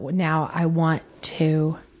 So now I want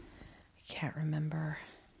to. I can't remember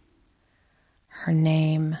her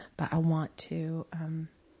name, but I want to.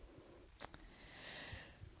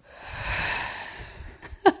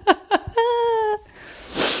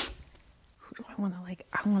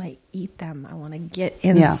 I want to eat them. I want to get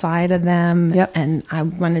inside of them. Yep. And I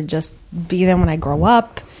want to just be them when I grow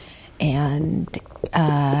up and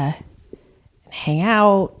hang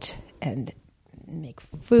out and make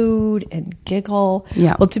food and giggle.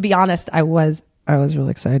 Yeah. Well, to be honest, I was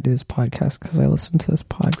really excited to do this podcast because I listen to this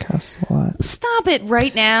podcast a lot. Stop it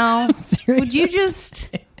right now. Would you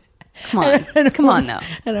just... Come on. Come on, though.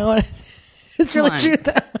 I don't want to... It's really true,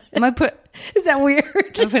 though. Is that weird?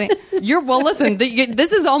 Well, listen,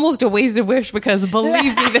 this is almost a wasted wish because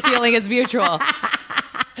believe me, the feeling is mutual.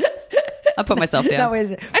 I put myself down. I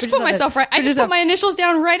just put myself right. I just put my initials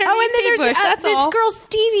down right underneath Kate Bush. That's all. This girl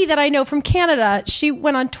Stevie that I know from Canada, she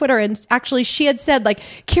went on Twitter and actually she had said like,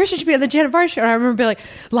 Kirsten should be on the Janet Varney show. And I remember being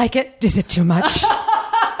like it? Is it too much?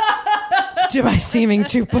 Am I seeming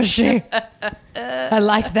too pushy? I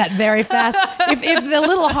like that very fast. If the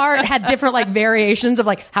little heart had different like variations of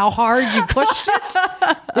like how hard you pushed it,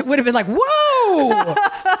 it would have been like, whoa,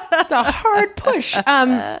 it's a hard push.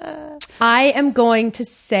 I am going to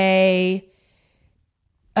say,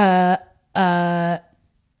 I want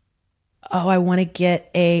to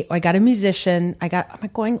get I got a musician. Am I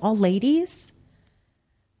going all ladies?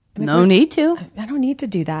 No need to. I don't need to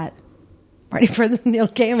do that. Ready for the Neil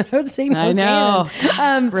Gaiman. I would say Neil I know.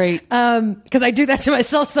 Gaiman. Great. Because I do that to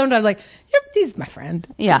myself sometimes. Like, he's my friend.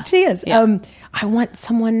 Yeah. She is. Yeah. I want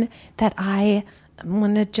someone that I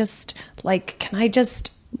want to just, like, can I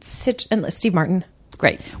just sit and... Steve Martin.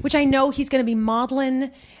 Great. Which I know he's going to be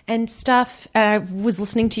modeling and stuff. I was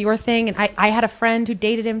listening to your thing, and I had a friend who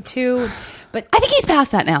dated him too. But I think he's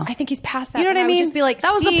past that now. I think he's past that. You know what I mean? I would just be like,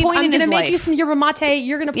 that was the Steve, point I'm in going to his make life. you some yerba mate.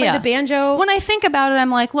 You're going to play the banjo. When I think about it, I'm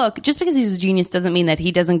like, look, just because he's a genius doesn't mean that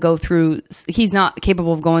he doesn't go through. He's not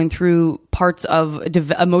capable of going through parts of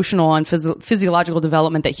emotional and physiological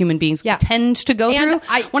development that human beings tend to go through.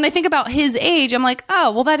 When I think about his age, I'm like,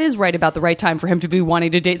 oh, well, that is right about the right time for him to be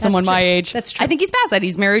wanting to date someone my age. That's true. I think he's past that.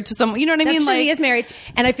 He's married to someone. You know what I mean? That's true. Like, he is married,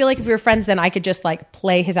 and I feel like if we were friends, then I could just like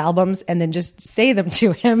play his albums and then just say them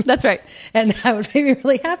to him. That's right, and that would make me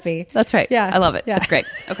really happy. That's right. Yeah, I love it. Yeah. That's great.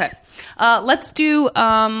 Okay, let's do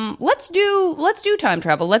time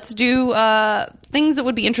travel. Let's do things that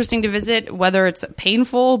would be interesting to visit, whether it's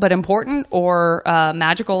painful but important or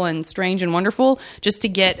magical and strange and wonderful, just to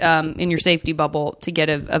get in your safety bubble to get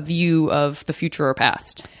a view of the future or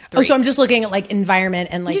past. 3. Oh, so I'm just looking at like environment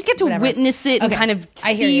and like you just get to witness it and kind of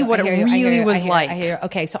see what it really was like. I hear you.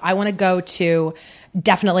 Okay, so I want to go to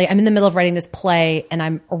definitely. I'm in the middle of writing this play, and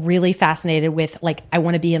I'm really fascinated with like I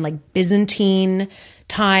want to be in like Byzantine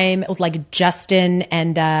time with like Justin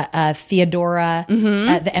and Theodora,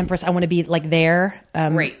 the Empress. I want to be like there.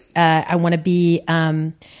 Great. I want to be.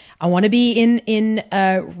 I want to be in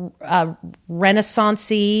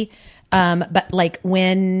Renaissance-y But like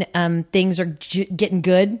when things are getting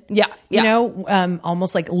good, you know,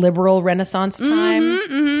 almost like liberal Renaissance time.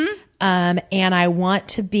 And I want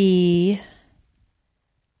to be.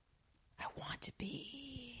 I'm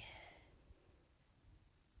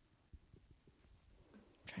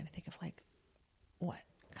trying to think of like what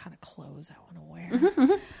kind of clothes I want to wear.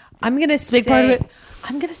 I'm gonna say. Big part of it.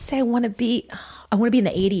 I'm gonna say I want to be in the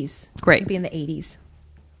 80s. Great. Be in the 80s.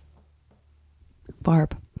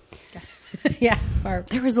 Barb. Yeah, Barb.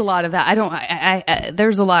 There was a lot of that. I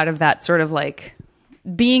there's a lot of that sort of like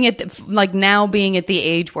being at the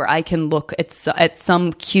age where I can look at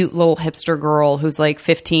some cute little hipster girl who's like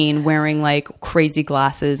 15 wearing like crazy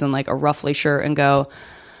glasses and like a ruffly shirt and go,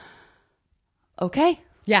 okay.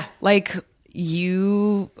 Yeah. Like,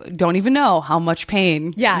 you don't even know how much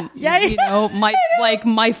pain. Yeah. You know,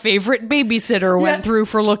 my favorite babysitter went through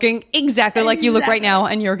for looking exactly like you look right now,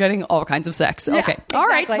 and you're getting all kinds of sex. Yeah, okay. All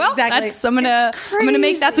right. Well, that's, I'm gonna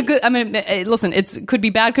make, that's a good, listen, could be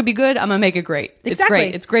bad, could be good. I'm gonna make it great.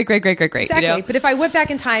 Exactly. It's great. It's great. Exactly. You know? But if I went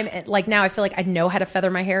back in time, like now I feel like I know how to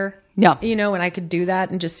feather my hair. Yeah. You know, and I could do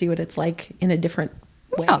that and just see what it's like in a different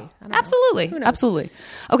way. Yeah, absolutely.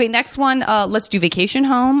 Okay, next one. Let's do vacation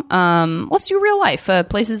home. Let's do real life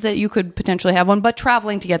places that you could potentially have one, but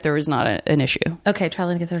traveling to get there is not an issue. Okay,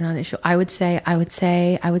 traveling to get there is not an issue. I would say I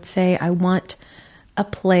want a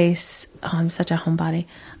place. Oh, I'm such a homebody.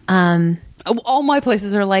 All my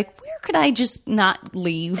places are like, where could I just not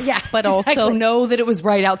leave? Yeah, but also know that it was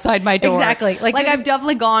right outside my door. Exactly. Like I've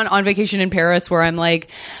definitely gone on vacation in Paris where I'm like,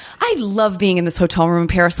 I love being in this hotel room in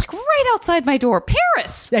Paris, like right outside my door.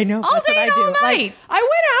 Paris. I know. All That's day what and I do. all night. Like, I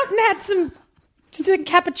went out and had some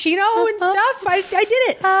cappuccino and stuff. I did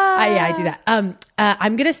it. Yeah, I do that. I'm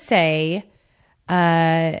gonna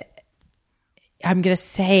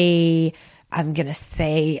say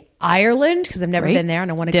Ireland because I've never been there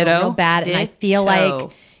and I want to go real bad. And I feel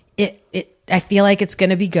like I feel like it's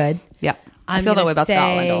gonna be good. Yeah, I feel that way about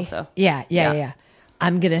Scotland also. Yeah.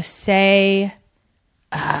 I'm gonna say.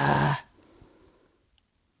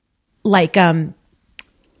 Like a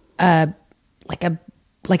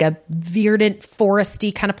verdant,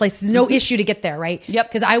 foresty kind of place. There's no issue to get there, right? Yep.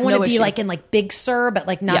 Because I want to be issue. like in like Big Sur, but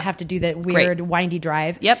like not have to do that weird windy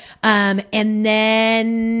drive. Yep. And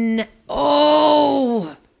then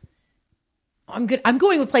I'm good. I'm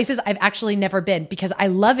going with places I've actually never been because I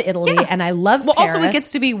love Italy and I love Paris. Also it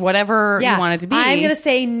gets to be whatever you want it to be. I'm going to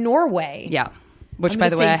say Norway. Yeah. Which, by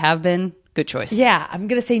the way, I have been. Good choice. Yeah, I'm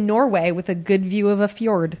going to say Norway with a good view of a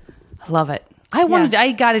fjord. I love it.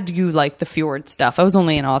 I got to do like the fjord stuff. I was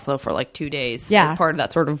only in Oslo for like 2 days. Yeah. As part of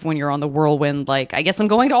that sort of when you're on the whirlwind, like, I guess I'm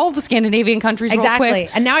going to all the Scandinavian countries real quick.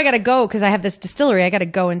 And now I got to go because I have this distillery. I got to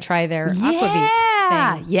go and try their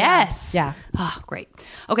aquavit thing. Yes. Yeah. Oh, great.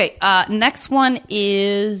 Okay. Next one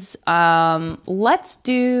is, let's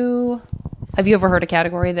do... Have you ever heard a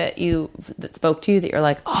category that spoke to you that you're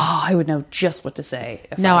like, oh, I would know just what to say?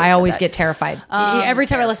 No, I always get terrified. Every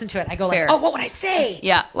time I listen to it, I go like, oh, what would I say?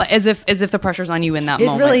 Yeah, as if the pressure's on you in that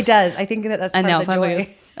moment. It really does. I think that's part of the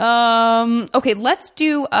joy. Okay, let's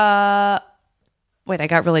do. Wait, I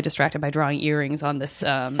got really distracted by drawing earrings on this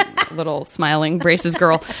little smiling braces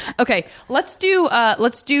girl. Okay, let's do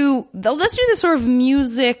the sort of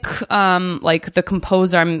music, like the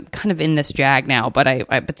composer. I'm kind of in this jag now, but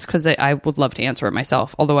it's because I would love to answer it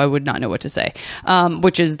myself, although I would not know what to say.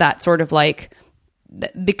 Which is that sort of like,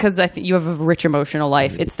 because I think you have a rich emotional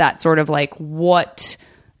life. It's that sort of like what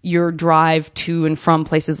your drive to and from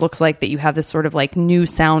places looks like, that you have this sort of like new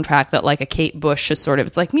soundtrack that like a Kate Bush is sort of,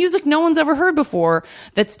 it's like music no one's ever heard before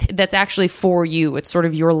that's actually for you. It's sort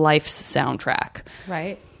of your life's soundtrack.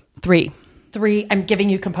 Right. Three. I'm giving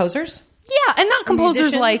you composers. Yeah, and not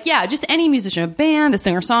composers like, just any musician, a band, a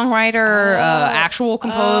singer-songwriter, actual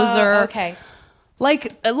composer. Okay.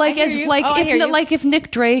 If Nick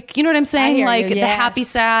Drake, you know what I'm saying? Like the happy,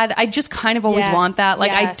 sad. I just kind of always want that.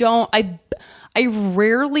 Like I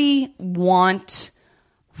rarely want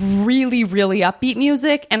really, really upbeat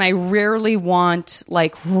music, and I rarely want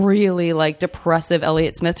like really like depressive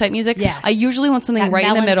Elliott Smith type music. Yes. I usually want something that right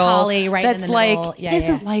in the middle. That's like,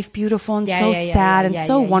 isn't life beautiful and so sad and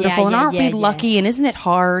so wonderful, and aren't we lucky, and isn't it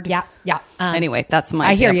hard? Yeah. Anyway, that's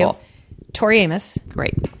my example. I hear you. Tori Amos.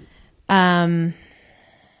 Great. What? And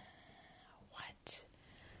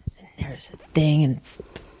there's a thing, and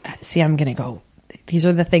see, I'm gonna go. These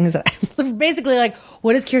are the things that I'm basically like,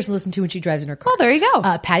 what does Kirsten listen to when she drives in her car? Oh, there you go.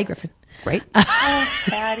 Patty Griffin. Great.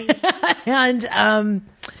 Patty. And, God,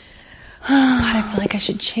 I feel like I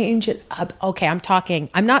should change it up. Okay, I'm talking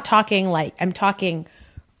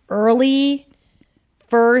early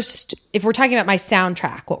first. If we're talking about my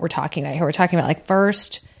soundtrack, what we're talking about here, we're talking about like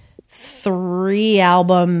first 3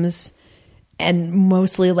 albums and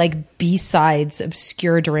mostly like B-sides,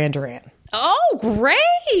 obscure Duran Duran. Oh,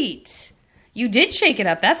 great. You did shake it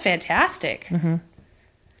up. That's fantastic. Mm-hmm.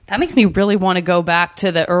 That makes me really want to go back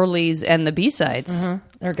to the earlies and the B-sides. Mm-hmm.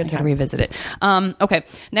 They're a good time. To revisit it. Okay.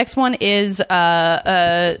 Next one is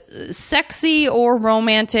sexy or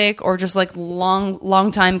romantic or just like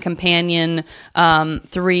long time companion.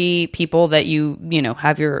 3 people that you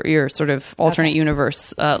have your sort of alternate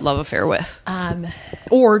universe love affair with.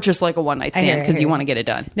 Or just like a one night stand because you want to get it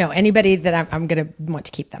done. No, anybody that I'm going to want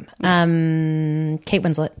to keep them. Kate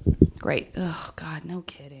Winslet. Great. Oh God, no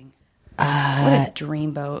kidding. What a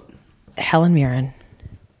dreamboat. Helen Mirren.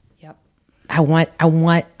 Yep. I want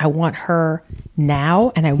her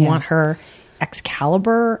now, and I want her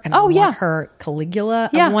Excalibur, and I want her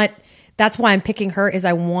Caligula. Yeah. That's why I'm picking her. Is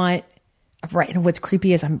I want right. And what's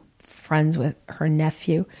creepy is I'm friends with her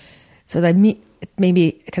nephew, so that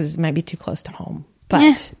maybe because it might be too close to home,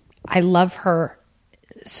 but I love her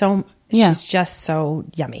so. She's just so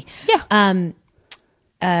yummy. Yeah.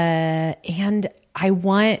 And I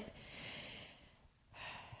want.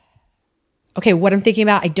 Okay, what I'm thinking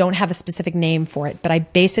about, I don't have a specific name for it, but I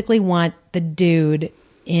basically want the dude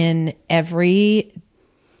in every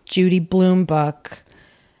Judy Blume book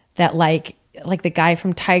that like the guy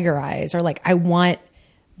from Tiger Eyes, or like I want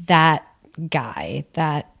that guy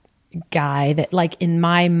that like in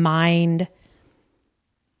my mind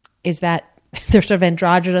is that they're sort of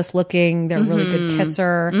androgynous looking, they're a really good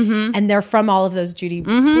kisser, and they're from all of those Judy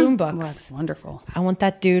Blume books. Well, that's wonderful. I want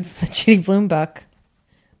that dude from the Judy Blume book.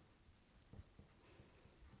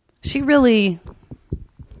 She really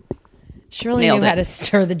knew how to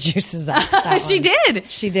stir the juices up. She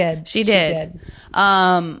did. She did.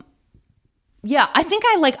 Yeah, I think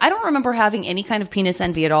I don't remember having any kind of penis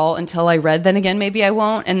envy at all until I read Then Again, Maybe I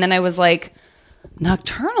Won't. And then I was like,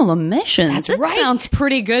 Nocturnal Emissions. That sounds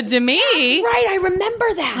pretty good to me. That's right. I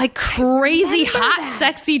remember that. Like crazy, hot,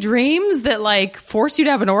 sexy dreams that like force you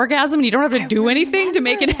to have an orgasm and you don't have to do anything to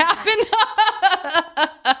make it happen.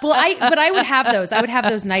 Well, I would have those. I would have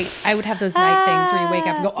those night things where you wake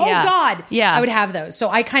up and go, "Oh God!" Yeah, I would have those. So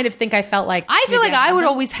I kind of think I felt like I would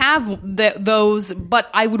always have those, but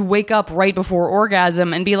I would wake up right before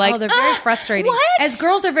orgasm and be like, "Oh, they're very frustrating." What? As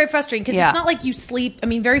girls, they're very frustrating because it's not like you sleep. I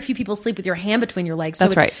mean, very few people sleep with your hand between your legs. So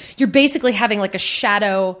that's right. You're basically having like a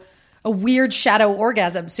weird shadow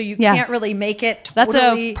orgasm. So you can't really make it.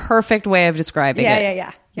 Totally. That's a perfect way of describing it.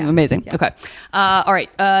 Yeah. Amazing. Yeah. Okay. All right.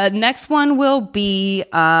 Next one will be,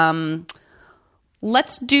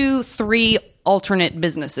 let's do 3 alternate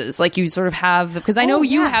businesses. Like you sort of have, because I know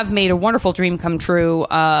you have made a wonderful dream come true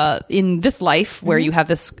in this life where you have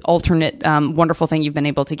this alternate wonderful thing you've been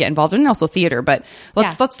able to get involved in, and also theater. But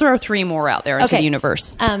let's throw 3 more out there into the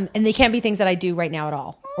universe. And they can't be things that I do right now at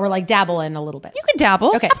all, or like dabble in a little bit. You could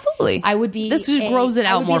dabble. Okay. Absolutely. I would be. This just grows it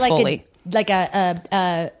out more fully.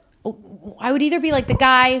 I would either be like the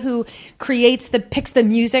guy who picks the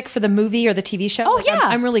music for the movie or the TV show. Oh, like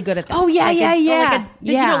I'm really good at that. Oh yeah,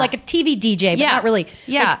 like a TV DJ, but not really.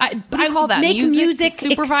 Yeah, like, what do you call that? Make music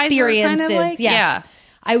supervisor experiences. Kind of like? Yes. Yeah,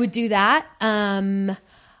 I would do that.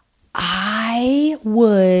 I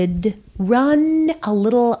would run a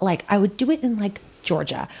little, like I would do it in like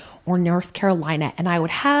Georgia or North Carolina, and I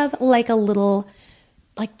would have like a little.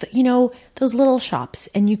 Like, those little shops,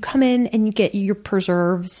 and you come in and you get your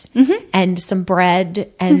preserves and some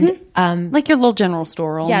bread and like your little general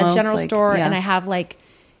store almost. Yeah, general store. And I have like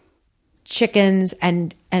chickens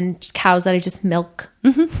and cows that I just milk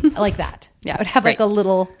like that. Yeah, I would have like a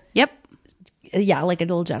little like a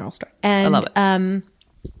little general store. And I love it.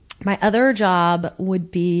 My other job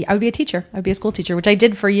would be I would be a teacher. I would be a school teacher, which I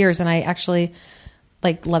did for years, and I actually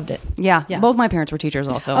loved it. Yeah. Both my parents were teachers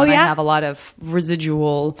also. Oh, and yeah? I have a lot of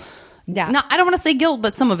residual. Yeah. No, I don't want to say guilt,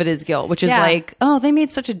 but some of it is guilt, which is like, oh, they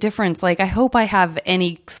made such a difference. Like, I hope I have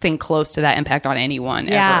anything close to that impact on anyone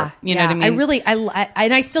ever. You know what I mean?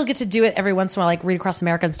 And I still get to do it every once in a while, like Read Across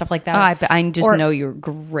America and stuff like that. I just know you're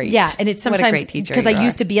great. Yeah. And it's sometimes, what a great teacher because I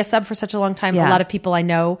used to be a sub for such a long time. A lot of people I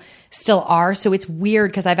know still are. So it's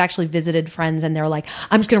weird because I've actually visited friends and they're like,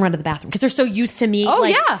 I'm just going to run to the bathroom because they're so used to me.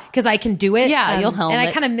 Oh, because I can do it. Yeah, you'll helmet. And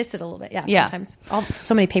I kind of miss it a little bit. Yeah. Sometimes.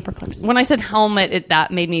 So many paper clips. When I said helmet,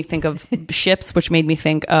 that made me think of ships, which made me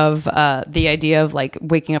think of the idea of like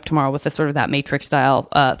waking up tomorrow with a sort of that Matrix style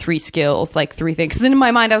 3 skills, like 3 things. Because in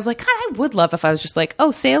my mind, I was like, God, I would love if I was just like,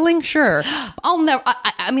 oh, sailing, sure. I'll never.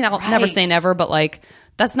 I'll never say never, but like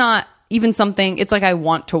that's not even something, it's like I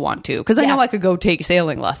want to, because I know I could go take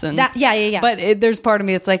sailing lessons. But there's part of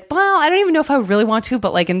me that's like, well, I don't even know if I would really want to,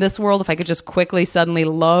 but like in this world, if I could just quickly suddenly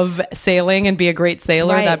love sailing and be a great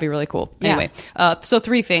sailor, that'd be really cool. Yeah. Anyway, so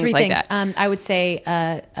three things that. I would say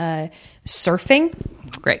surfing.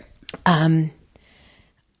 Great. I'm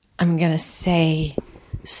going to say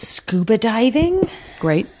scuba diving.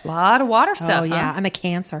 Great. A lot of water stuff. Oh, yeah. I'm a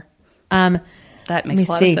Cancer. That makes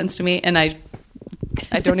a lot of sense to me. And I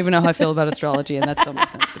don't even know how I feel about astrology, and that still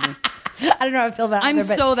makes sense to me. I don't know how I feel about it. I'm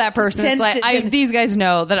so that person. It's like, these guys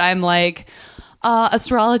know that I'm like,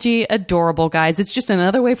 astrology, adorable, guys. It's just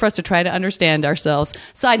another way for us to try to understand ourselves.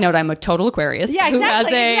 Side note, I'm a total Aquarius. Yeah,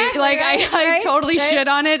 exactly. I totally shit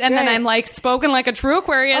on it, and then I'm like spoken like a true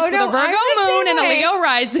Aquarius with a Virgo moon and a Leo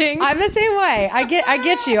rising. I'm the same way. I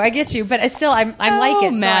get you. But still, I'm like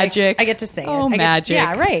it. Magic. So I get to say it. Oh, magic.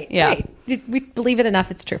 Right. Yeah. We believe it enough.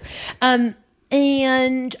 It's true.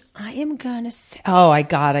 And I am going to say,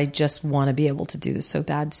 I just want to be able to do this so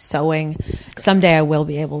bad. Sewing. Someday I will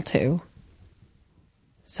be able to.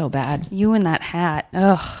 So bad. You and that hat.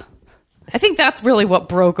 Ugh. I think that's really what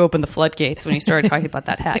broke open the floodgates when you started talking about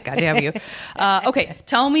that hat. God damn you. Okay.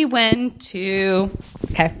 Tell me when to.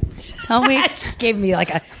 Okay. Tell me. Just gave me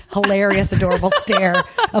like a hilarious, adorable stare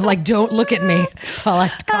of like, don't look at me while I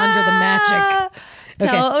conjure the magic.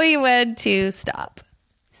 Tell me when to stop.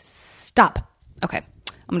 Stop. Okay. I'm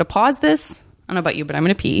going to pause this. I don't know about you, but I'm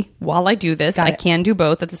going to pee. While I do this, I can do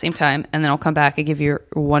both at the same time, and then I'll come back and give you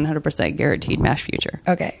 100% guaranteed MASH future.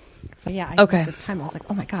 Okay. Yeah. Okay. At the time, I was like,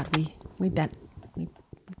 oh my God, we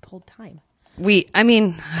pulled time.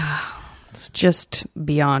 It's just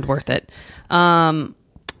beyond worth it.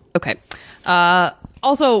 Okay.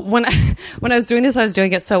 Also, when I was doing this, I was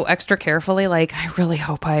doing it so extra carefully. Like, I really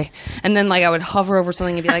hope and then like I would hover over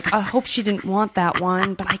something and be like, I hope she didn't want that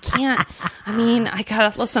one, but I can't. I mean, I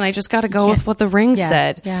just gotta go with what the ring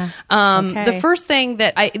said. Yeah. The first thing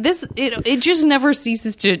that it just never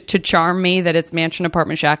ceases to charm me that it's mansion,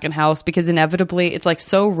 apartment, shack, and house, because inevitably it's like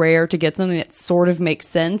so rare to get something that sort of makes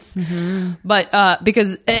sense. Mm-hmm. But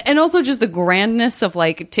because, and also just the grandness of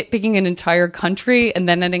like picking an entire country and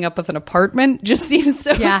then ending up with an apartment just seems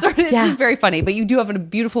so it's just very funny. But you do have a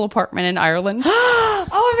beautiful apartment in Ireland.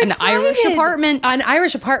 Oh, I'm excited. An Irish apartment. An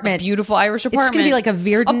Irish apartment. A beautiful Irish apartment. It's going to be like a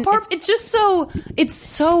Virden. It's just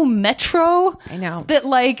so metro. I know. That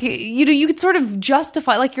like, you could sort of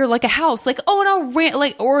justify, like you're like a house, like,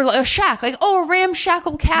 or a shack, like, a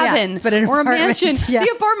ramshackle cabin, but an or apartment, a mansion. Yeah.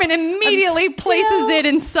 The apartment immediately places it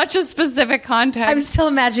in such a specific context. I'm still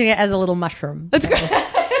imagining it as a little mushroom. That's great.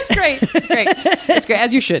 It's great.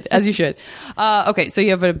 As you should. Okay. So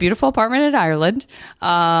you have a beautiful apartment in Ireland.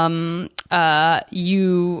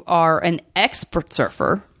 You are an expert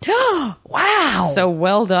surfer. Wow. So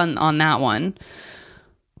well done on that one.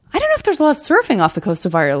 I don't know if there's a lot of surfing off the coast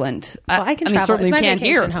of Ireland. Well, I travel. Certainly you can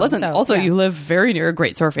here. Home, Listen, also you live very near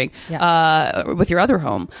great surfing with your other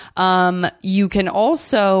home. You can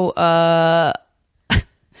also... I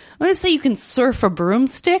want to say you can surf a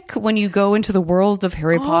broomstick when you go into the world of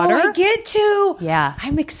Harry Potter. I get to. Yeah.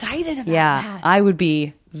 I'm excited about that. I would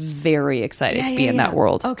be very excited to be in that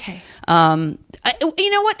world. Okay.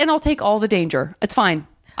 You know what? And I'll take all the danger. It's fine.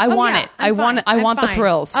 I want it. I want the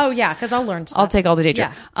thrills. Oh, yeah, because I'll learn stuff. I'll take all the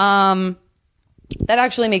danger. Yeah. That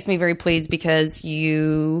actually makes me very pleased because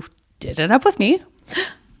you did it up with me.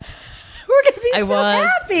 We're going to be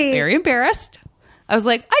happy. Very embarrassed. I was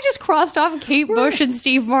like, I just crossed off Kate Bush and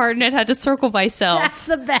Steve Martin and had to circle myself. That's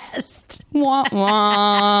the best. Wah,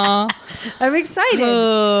 wah. I'm excited.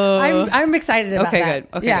 I'm excited about that.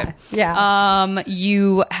 Okay, good. Yeah.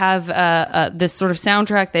 You have this sort of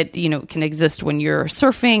soundtrack that, can exist when you're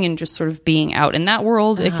surfing and just sort of being out in that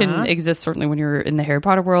world. It can exist certainly when you're in the Harry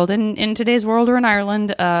Potter world. And in today's world or in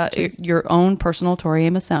Ireland, your own personal Tori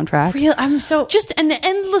Amos soundtrack. I'm so... Just an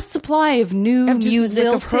endless supply of new music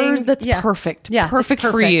of hers that's perfect. Yeah. Perfect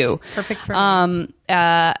for you. Perfect for me.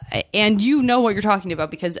 And you know what you're talking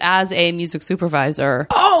about because as a music supervisor,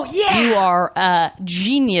 you are a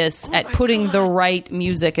genius at putting the right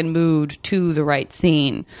music and mood to the right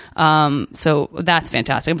scene. So that's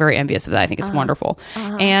fantastic. I'm very envious of that. I think it's wonderful.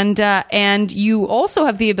 And you also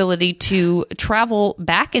have the ability to travel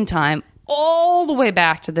back in time all the way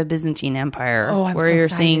back to the Byzantine Empire, where you're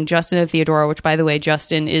seeing Justin and Theodora, which, by the way,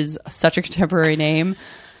 Justin is such a contemporary name.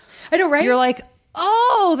 I know, right? You're like,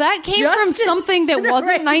 that came from something that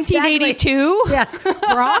wasn't 1982. Exactly. Yes,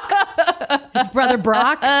 Brock, his brother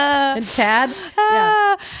Brock and Tad.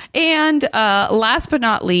 And last but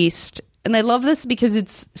not least, and I love this because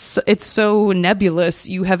it's so nebulous.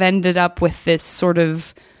 You have ended up with this sort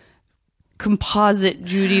of composite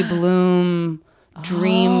Judy Blume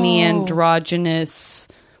dreamy, androgynous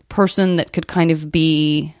person that could kind of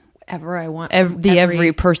be Ever I want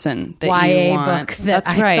every person that YA you want. book that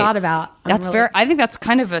I thought about. I think that's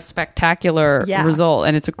kind of a spectacular result,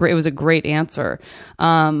 and it was a great answer.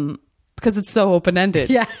 Because it's so open-ended.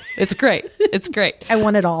 Yeah. It's great. It's great. I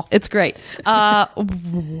want it all. It's great.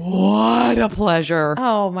 What a pleasure.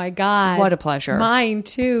 Oh my God. What a pleasure. Mine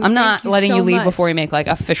too. I'm not letting you leave much. before we make like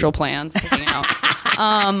official plans.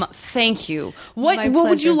 Thank you. What would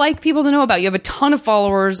pleasure. you like people to know about? You have a ton of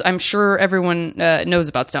followers. I'm sure everyone knows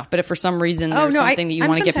about stuff, but if for some reason there's something that you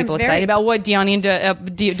want to get people excited about, what Diani and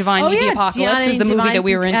Divine Media Apocalypse is the movie that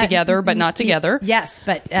we were in together, but not together. Yes,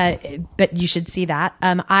 but you should see that.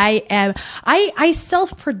 I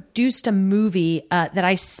self-produced a movie that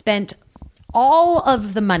I spent all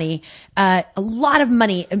of the money, a lot of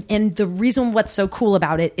money. And the reason what's so cool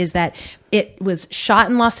about it is that it was shot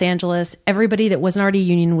in Los Angeles. Everybody that wasn't already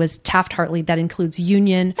union was Taft-Hartley. That includes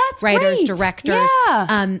union writers, great. directors.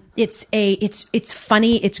 Yeah. It's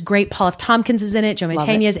funny. It's great. Paul F. Tompkins is in it. Joe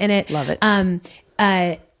Mantegna's in it. Love it.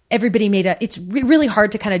 Everybody made it's really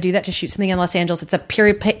hard to kind of do that, to shoot something in Los Angeles. It's a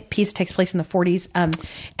period piece, takes place in the 40s.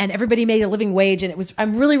 And everybody made a living wage, and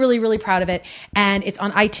I'm really, really, really proud of it. And it's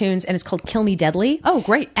on iTunes, and it's called Kill Me Deadly. Oh,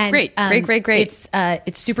 great. And, great.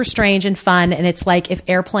 It's super strange and fun. And it's like if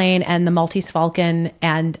Airplane and the Maltese Falcon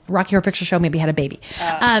and Rocky Horror Picture Show maybe had a baby.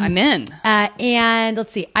 I'm in. And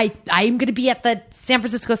let's see, I'm going to be at the San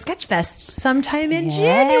Francisco Sketch Fest sometime in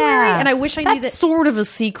January. And I wish I knew that. That's sort of a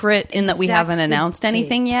secret in that we haven't announced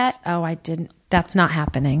anything yet. Oh, I didn't. That's not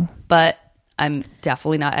happening. But I'm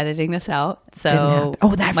definitely not editing this out. So I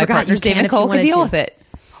my forgot. partner's David Cole can deal with it.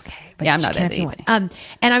 Okay. But I'm not editing. And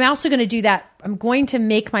I'm also going to do that. I'm going to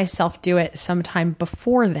make myself do it sometime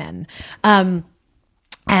before then.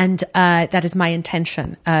 And that is my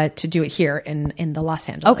intention to do it here in the Los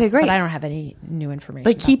Angeles. Okay, great. But I don't have any new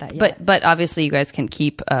information about that yet. But obviously you guys can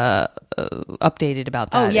keep updated about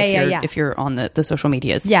that. If you're on the social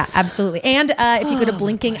medias. Yeah, absolutely. And if you go to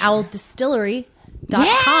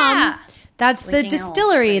blinkingowldistillery.com, that's the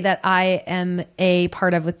distillery that I am a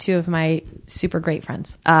part of with two of my super great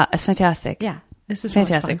friends. It's fantastic. Yeah. This is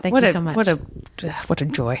fantastic. Thank you so much. What a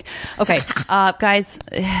joy. Okay, guys,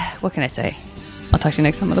 what can I say? I'll talk to you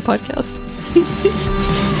next time on the podcast.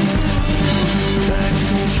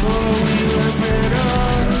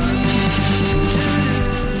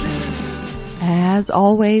 As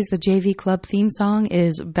always, the JV Club theme song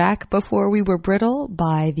is Back Before We Were Brittle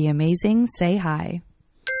by the amazing Say Hi.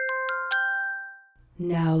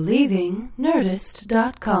 Now leaving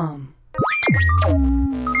Nerdist.com.